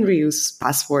 Well, you can reuse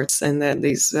passwords, and that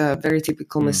is a very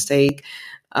typical mistake.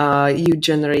 You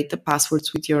generate the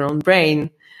passwords with your own brain.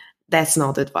 That's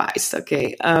not advised,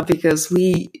 okay? Because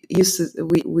we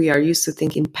are used to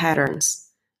thinking patterns,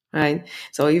 right?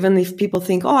 So even if people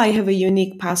think, oh, I have a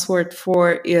unique password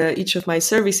for each of my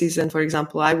services, and for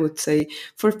example, I would say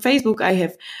for Facebook, I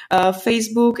have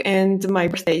Facebook and my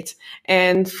birth date,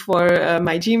 and for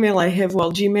my Gmail, I have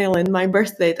Gmail and my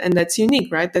birth date, and that's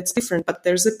unique, right? That's different, but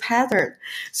there's a pattern.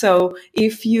 So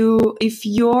if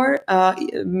your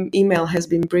email has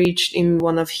been breached in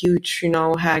one of huge,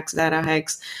 data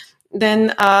hacks,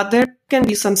 then there can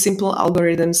be some simple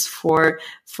algorithms for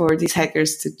these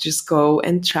hackers to just go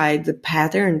and try the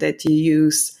pattern that you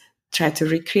use, try to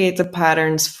recreate the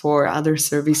patterns for other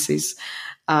services.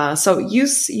 So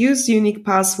use unique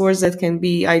passwords that can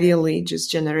be ideally just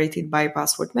generated by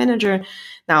Password Manager.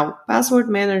 Now, password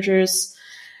managers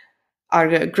are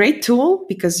a great tool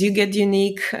because you get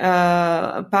unique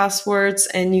passwords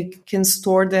and you can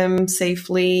store them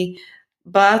safely,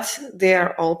 but they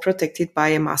are all protected by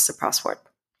a master password.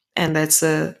 And that's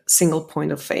a single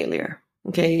point of failure.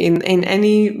 Okay, in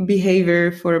any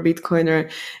behavior for a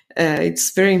Bitcoiner, it's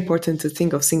very important to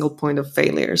think of single point of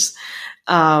failures.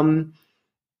 How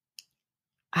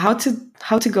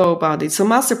to go about it? So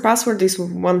master password is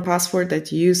one password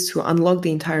that you use to unlock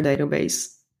the entire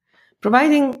database.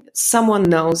 Providing someone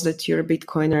knows that you're a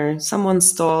Bitcoiner, someone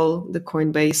stole the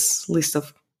Coinbase list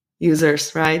of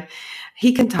users, right?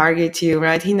 He can target you,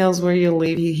 right? He knows where you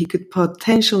live. He could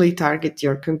potentially target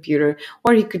your computer,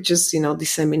 or he could just,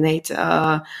 disseminate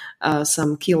some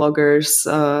keyloggers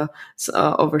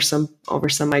over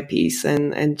some IPs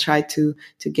and try to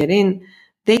get in.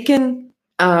 They can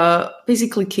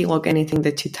basically keylog anything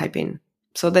that you type in.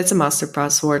 So that's a master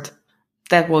password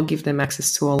that will give them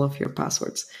access to all of your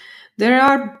passwords. There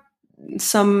are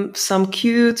some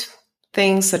cute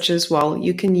things such as,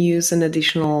 you can use an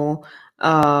additional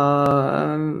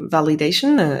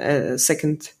validation, a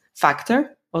second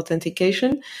factor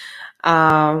authentication.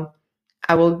 I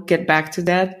will get back to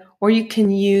that. Or you can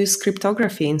use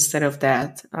cryptography instead of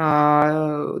that.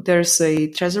 There's a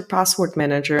Trezor Password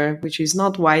Manager, which is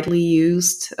not widely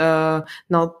used,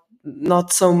 not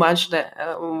not so much that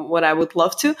what I would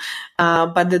love to.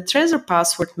 But the Trezor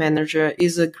Password Manager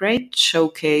is a great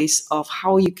showcase of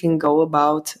how you can go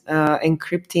about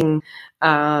encrypting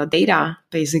data,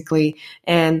 basically,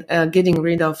 and getting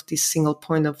rid of this single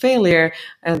point of failure.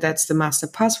 And that's the master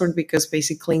password, because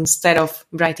basically instead of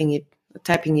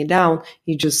typing it down,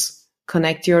 you just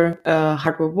connect your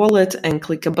hardware wallet and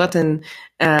click a button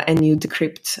and you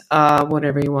decrypt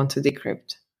whatever you want to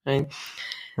decrypt, right?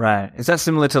 Right. Is that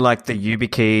similar to like the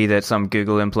YubiKey that some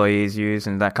Google employees use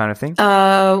and that kind of thing?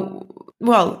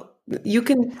 Well, you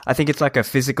can. I think it's like a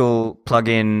physical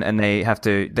plugin, and they have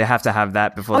to have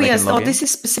that before they can log in. This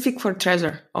is specific for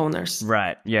Trezor owners.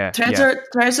 Right. Yeah.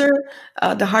 Trezor,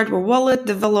 the hardware wallet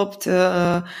developed.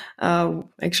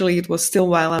 Actually, it was still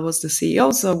while I was the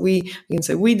CEO, so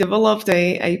we developed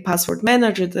a password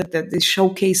manager that is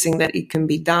showcasing that it can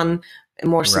be done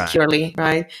more securely,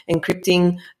 right?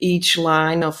 Encrypting each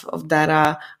line of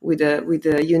data with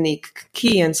a unique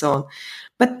key and so on.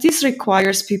 But this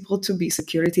requires people to be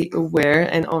security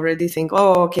aware and already think,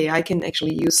 oh, okay, I can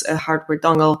actually use a hardware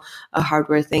dongle, a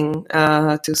hardware thing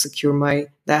to secure my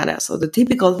data. So the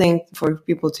typical thing for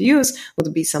people to use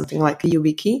would be something like a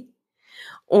YubiKey,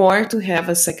 or to have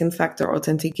a second factor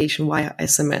authentication via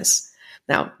SMS.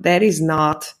 Now, that is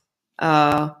not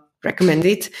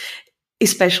recommended,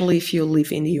 especially if you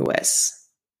live in the US.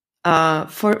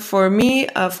 For me,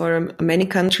 for many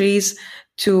countries,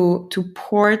 to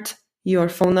port your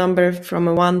phone number from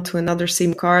one to another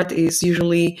SIM card is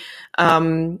usually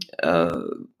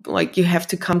like you have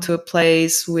to come to a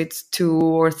place with 2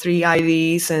 or 3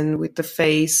 IDs and with the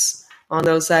face on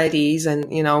those IDs and,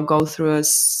 go through a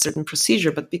certain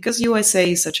procedure. But because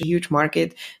USA is such a huge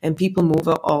market and people move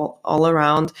all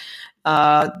around,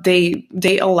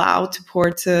 they allow to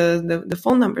port the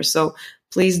phone number. So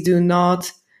please do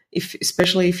not,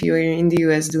 especially if you're in the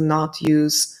US, do not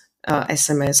use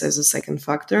SMS as a second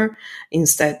factor.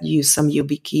 Instead, use some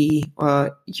YubiKey,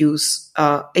 use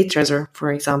a Trezor,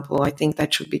 for example. I think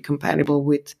that should be compatible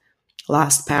with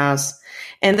LastPass.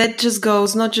 And that just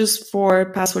goes not just for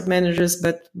password managers,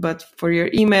 but for your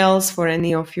emails, for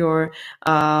any of your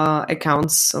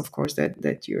accounts, of course,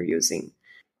 that you're using.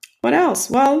 What else?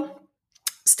 Well,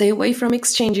 stay away from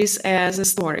exchanges as a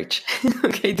storage.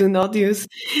 Okay, do not use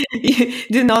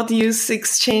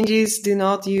exchanges. Do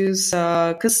not use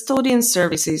custodian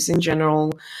services in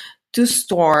general to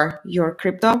store your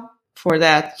crypto. For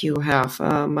that, you have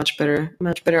much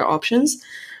better options.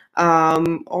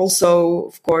 Also,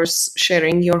 of course,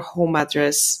 sharing your home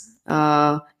address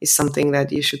is something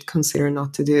that you should consider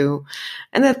not to do,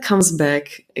 and that comes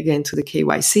back again to the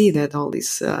KYC that all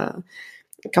these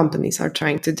companies are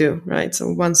trying to do, right?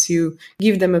 So once you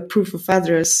give them a proof of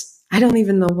address, I don't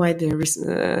even know why they're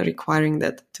requiring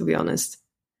that, to be honest.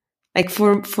 Like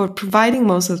for providing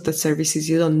most of the services,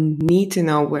 you don't need to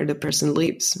know where the person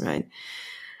lives, right?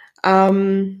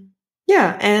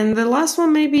 Yeah, and the last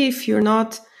one, maybe if you're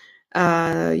not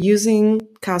using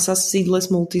Casa's seedless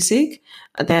multisig,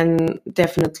 then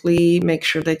definitely make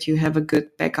sure that you have a good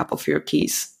backup of your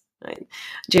keys. Right.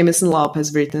 Jameson Lopp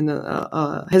has done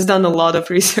a lot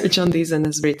of research on these and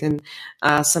has written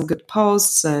some good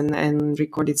posts and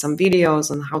recorded some videos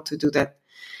on how to do that.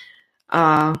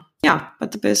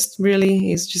 But the best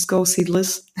really is just go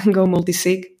seedless, go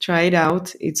multisig, try it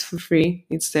out. It's for free.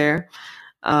 It's there.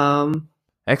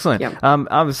 Excellent. Yeah.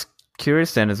 I was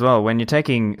curious then as well, when you're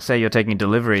taking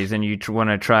deliveries and you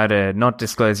want to try to not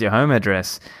disclose your home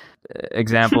address,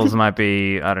 examples might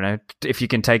be, I don't know, if you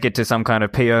can take it to some kind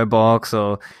of PO box,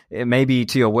 or maybe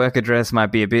to your work address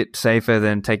might be a bit safer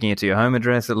than taking it to your home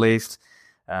address at least.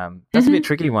 That's a bit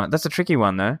tricky one. That's a tricky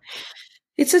one though.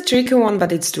 It's a tricky one,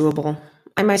 but it's doable.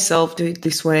 I myself do it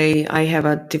this way. I have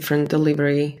a different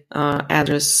delivery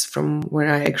address from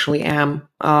where I actually am.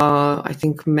 I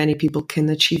think many people can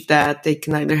achieve that. They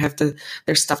can either have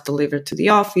their stuff delivered to the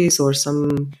office or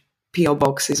some PO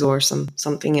boxes or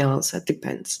something else. That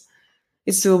depends.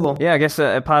 It's doable. Yeah, I guess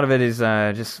a part of it is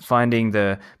just finding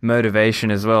the motivation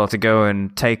as well to go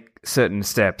and take certain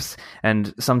steps.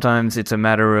 And sometimes it's a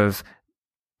matter of,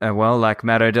 like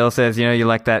Matt Odell says, you're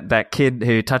like that kid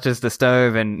who touches the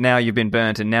stove and now you've been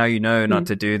burnt and now you know not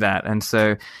to do that. And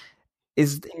so in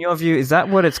your view, is that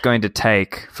what it's going to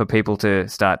take for people to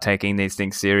start taking these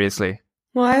things seriously?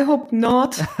 Well, I hope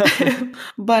not,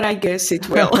 but I guess it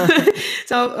will.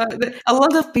 So a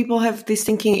lot of people have this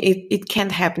thinking, it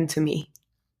can't happen to me,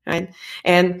 right?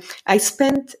 And I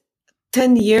spent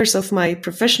 10 years of my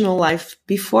professional life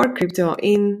before crypto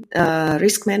in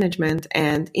risk management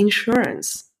and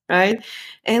insurance, right?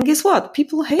 And guess what?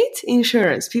 People hate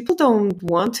insurance. People don't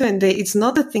want to, and it's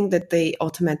not a thing that they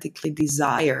automatically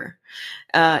desire.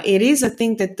 It is a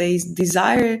thing that they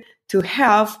desire to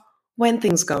have when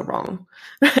things go wrong,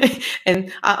 right?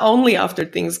 And only after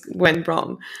things went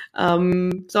wrong.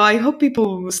 So I hope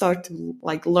people will start to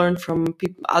like learn from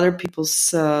other people's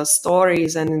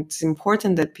stories, and it's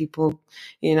important that people,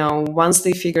 once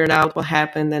they figured out what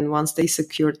happened and once they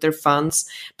secured their funds,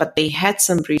 but they had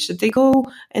some breach, that they go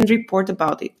and report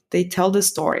about it. They tell the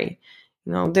story.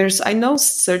 I know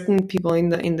certain people in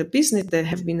the business that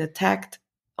have been attacked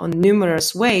on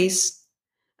numerous ways.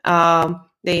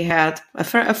 They had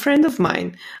a friend of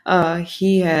mine.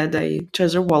 He had a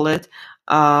Trezor wallet.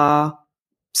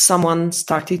 Someone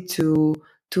started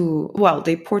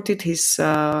they ported his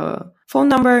phone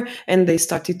number, and they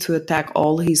started to attack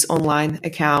all his online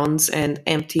accounts and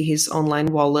empty his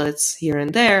online wallets here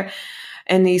and there.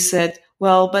 And he said,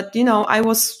 well, but I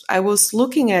was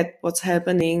looking at what's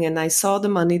happening, and I saw the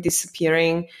money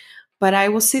disappearing, but I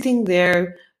was sitting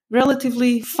there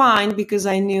relatively fine because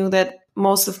I knew that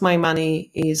most of my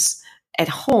money is at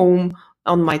home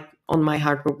on my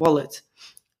hardware wallet.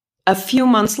 A few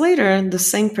months later, the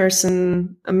same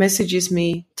person messages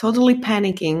me, totally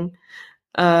panicking,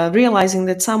 realizing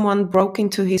that someone broke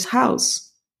into his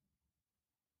house,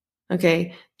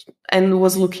 okay, and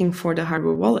was looking for the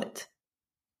hardware wallet,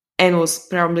 and was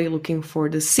probably looking for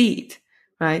the seed,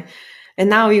 right? And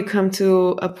now you come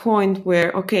to a point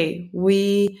where, okay,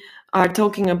 we are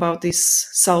talking about this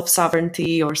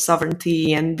self-sovereignty or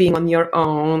sovereignty and being on your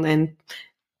own and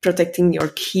protecting your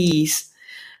keys.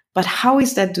 But how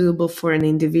is that doable for an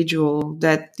individual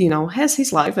that, has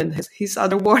his life and has his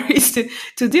other worries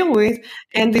to deal with?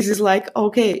 And this is like,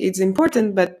 okay, it's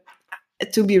important, but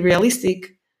to be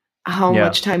realistic, how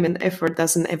much time and effort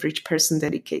does an average person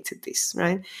dedicate to this,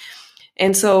 right?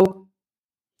 And so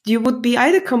you would be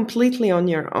either completely on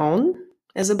your own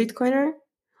as a Bitcoiner,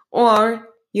 or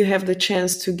you have the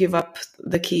chance to give up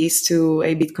the keys to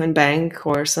a Bitcoin bank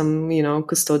or some,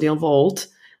 custodial vault,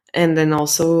 and then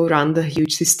also run the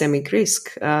huge systemic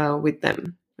risk with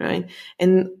them, right?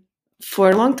 And for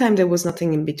a long time, there was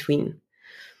nothing in between.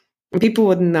 People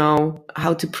wouldn't know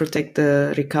how to protect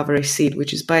the recovery seed,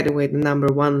 which is, by the way, the number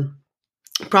one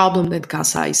problem that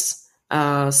Casa is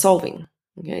solving,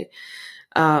 okay?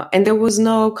 And there was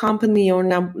no company or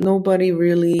nobody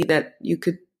really that you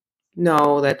could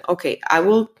know that, okay, I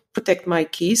will protect my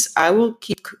keys, I will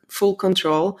keep full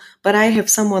control, but I have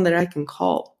someone that I can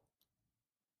call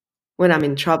when I'm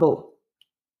in trouble.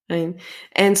 Right?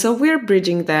 And so we're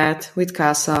bridging that with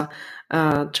Casa,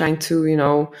 trying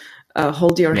to,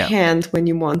 hold your hand when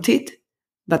you want it,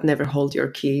 but never hold your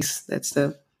keys. That's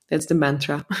the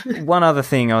mantra. One other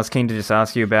thing I was keen to just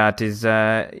ask you about is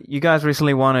you guys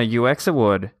recently won a UX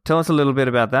award. Tell us a little bit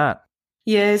about that.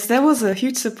 Yes, that was a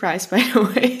huge surprise, by the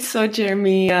way. So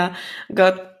Jeremy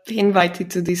got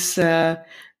invited to this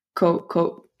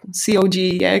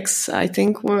COGX, I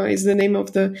think is the name of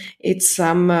it's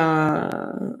some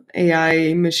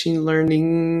AI machine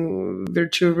learning,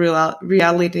 virtual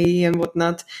reality and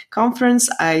whatnot conference.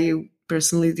 I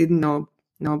personally didn't know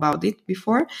about it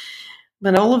before.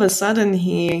 But all of a sudden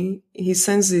he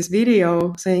sends this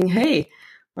video saying, hey,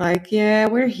 like, yeah,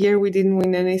 we're here. We didn't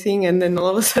win anything. And then all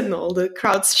of a sudden all the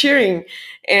crowd's cheering.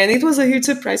 And it was a huge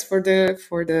surprise for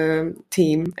the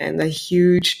team, and a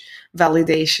huge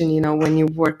validation, when you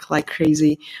work like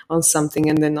crazy on something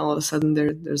and then all of a sudden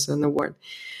there's an award.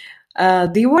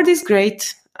 The award is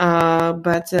great,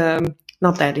 but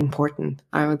not that important,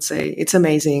 I would say. It's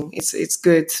amazing. It's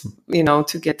good,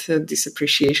 to get this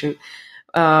appreciation.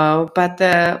 But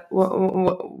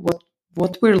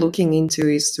what we're looking into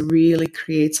is to really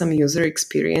create some user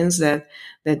experience that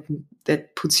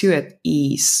puts you at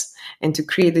ease, and to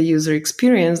create a user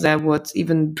experience that would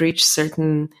even breach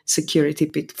certain security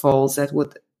pitfalls that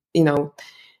would,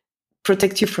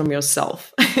 protect you from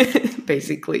yourself,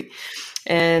 basically.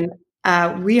 And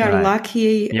we are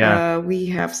lucky. Yeah. We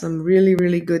have some really,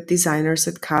 really good designers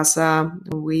at Casa.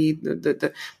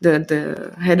 The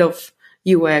head of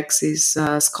UX is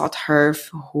Scott Herf,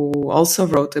 who also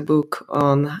wrote a book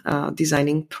on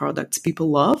designing products people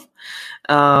love.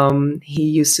 He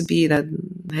used to be the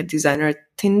head designer at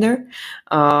Tinder,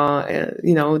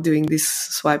 doing this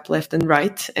swipe left and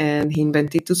right, and he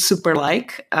invented the super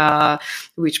like,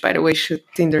 which, by the way, should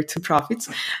Tinder to profits.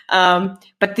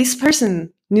 But this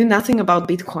person knew nothing about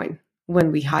Bitcoin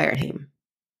when we hired him.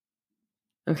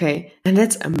 Okay. And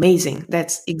that's amazing.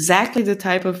 That's exactly the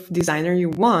type of designer you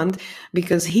want,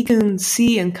 because he can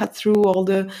see and cut through all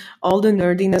the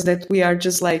nerdiness that we are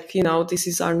just like, this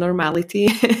is our normality.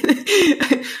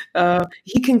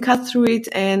 He can cut through it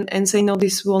and say, no,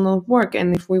 this will not work.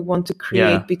 And if we want to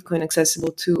create Bitcoin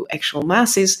accessible to actual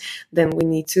masses, then we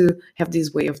need to have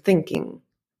this way of thinking.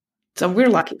 So we're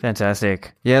lucky.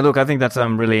 Fantastic. Yeah, look, I think that's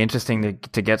really interesting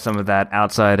to get some of that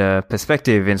outsider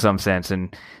perspective in some sense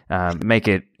and make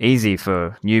it easy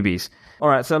for newbies. All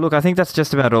right, so look, I think that's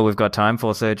just about all we've got time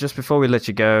for. So just before we let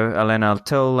you go, Elena,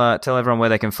 tell everyone where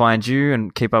they can find you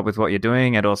and keep up with what you're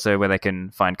doing, and also where they can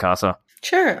find Casa.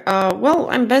 Sure. Well,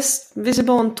 I'm best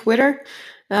visible on Twitter,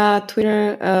 Elena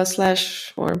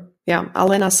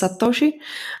Satoshi.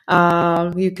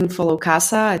 You can follow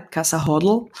Casa at Casa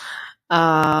Hodl.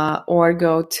 Or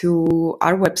go to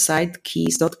our website,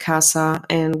 keys.casa,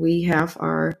 and we have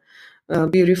our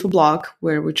beautiful blog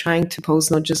where we're trying to post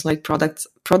not just like product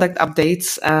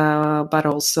updates, but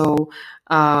also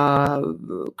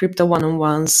crypto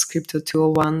one-on-ones, crypto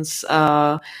 201s,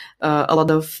 a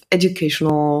lot of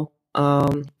educational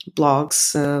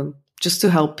blogs, just to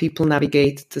help people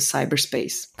navigate the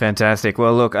cyberspace. Fantastic.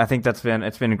 Well, look, I think it's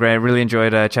been great. I really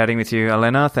enjoyed chatting with you,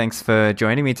 Elena. Thanks for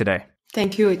joining me today.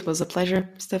 Thank you. It was a pleasure,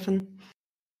 Stefan.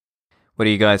 What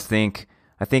do you guys think?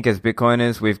 I think as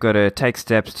Bitcoiners, we've got to take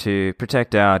steps to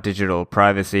protect our digital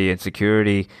privacy and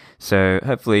security. So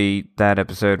hopefully that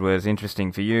episode was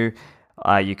interesting for you.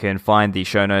 You can find the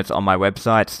show notes on my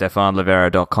website,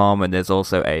 stefanlivera.com, and there's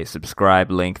also a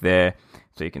subscribe link there,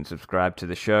 so you can subscribe to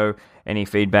the show. Any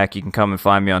feedback, you can come and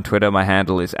find me on Twitter. My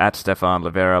handle is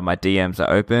 @StefanLivera. My DMs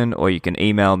are open, or you can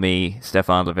email me,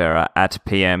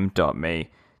 stefanlivera@pm.me.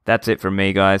 That's it from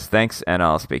me, guys. Thanks, and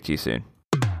I'll speak to you soon.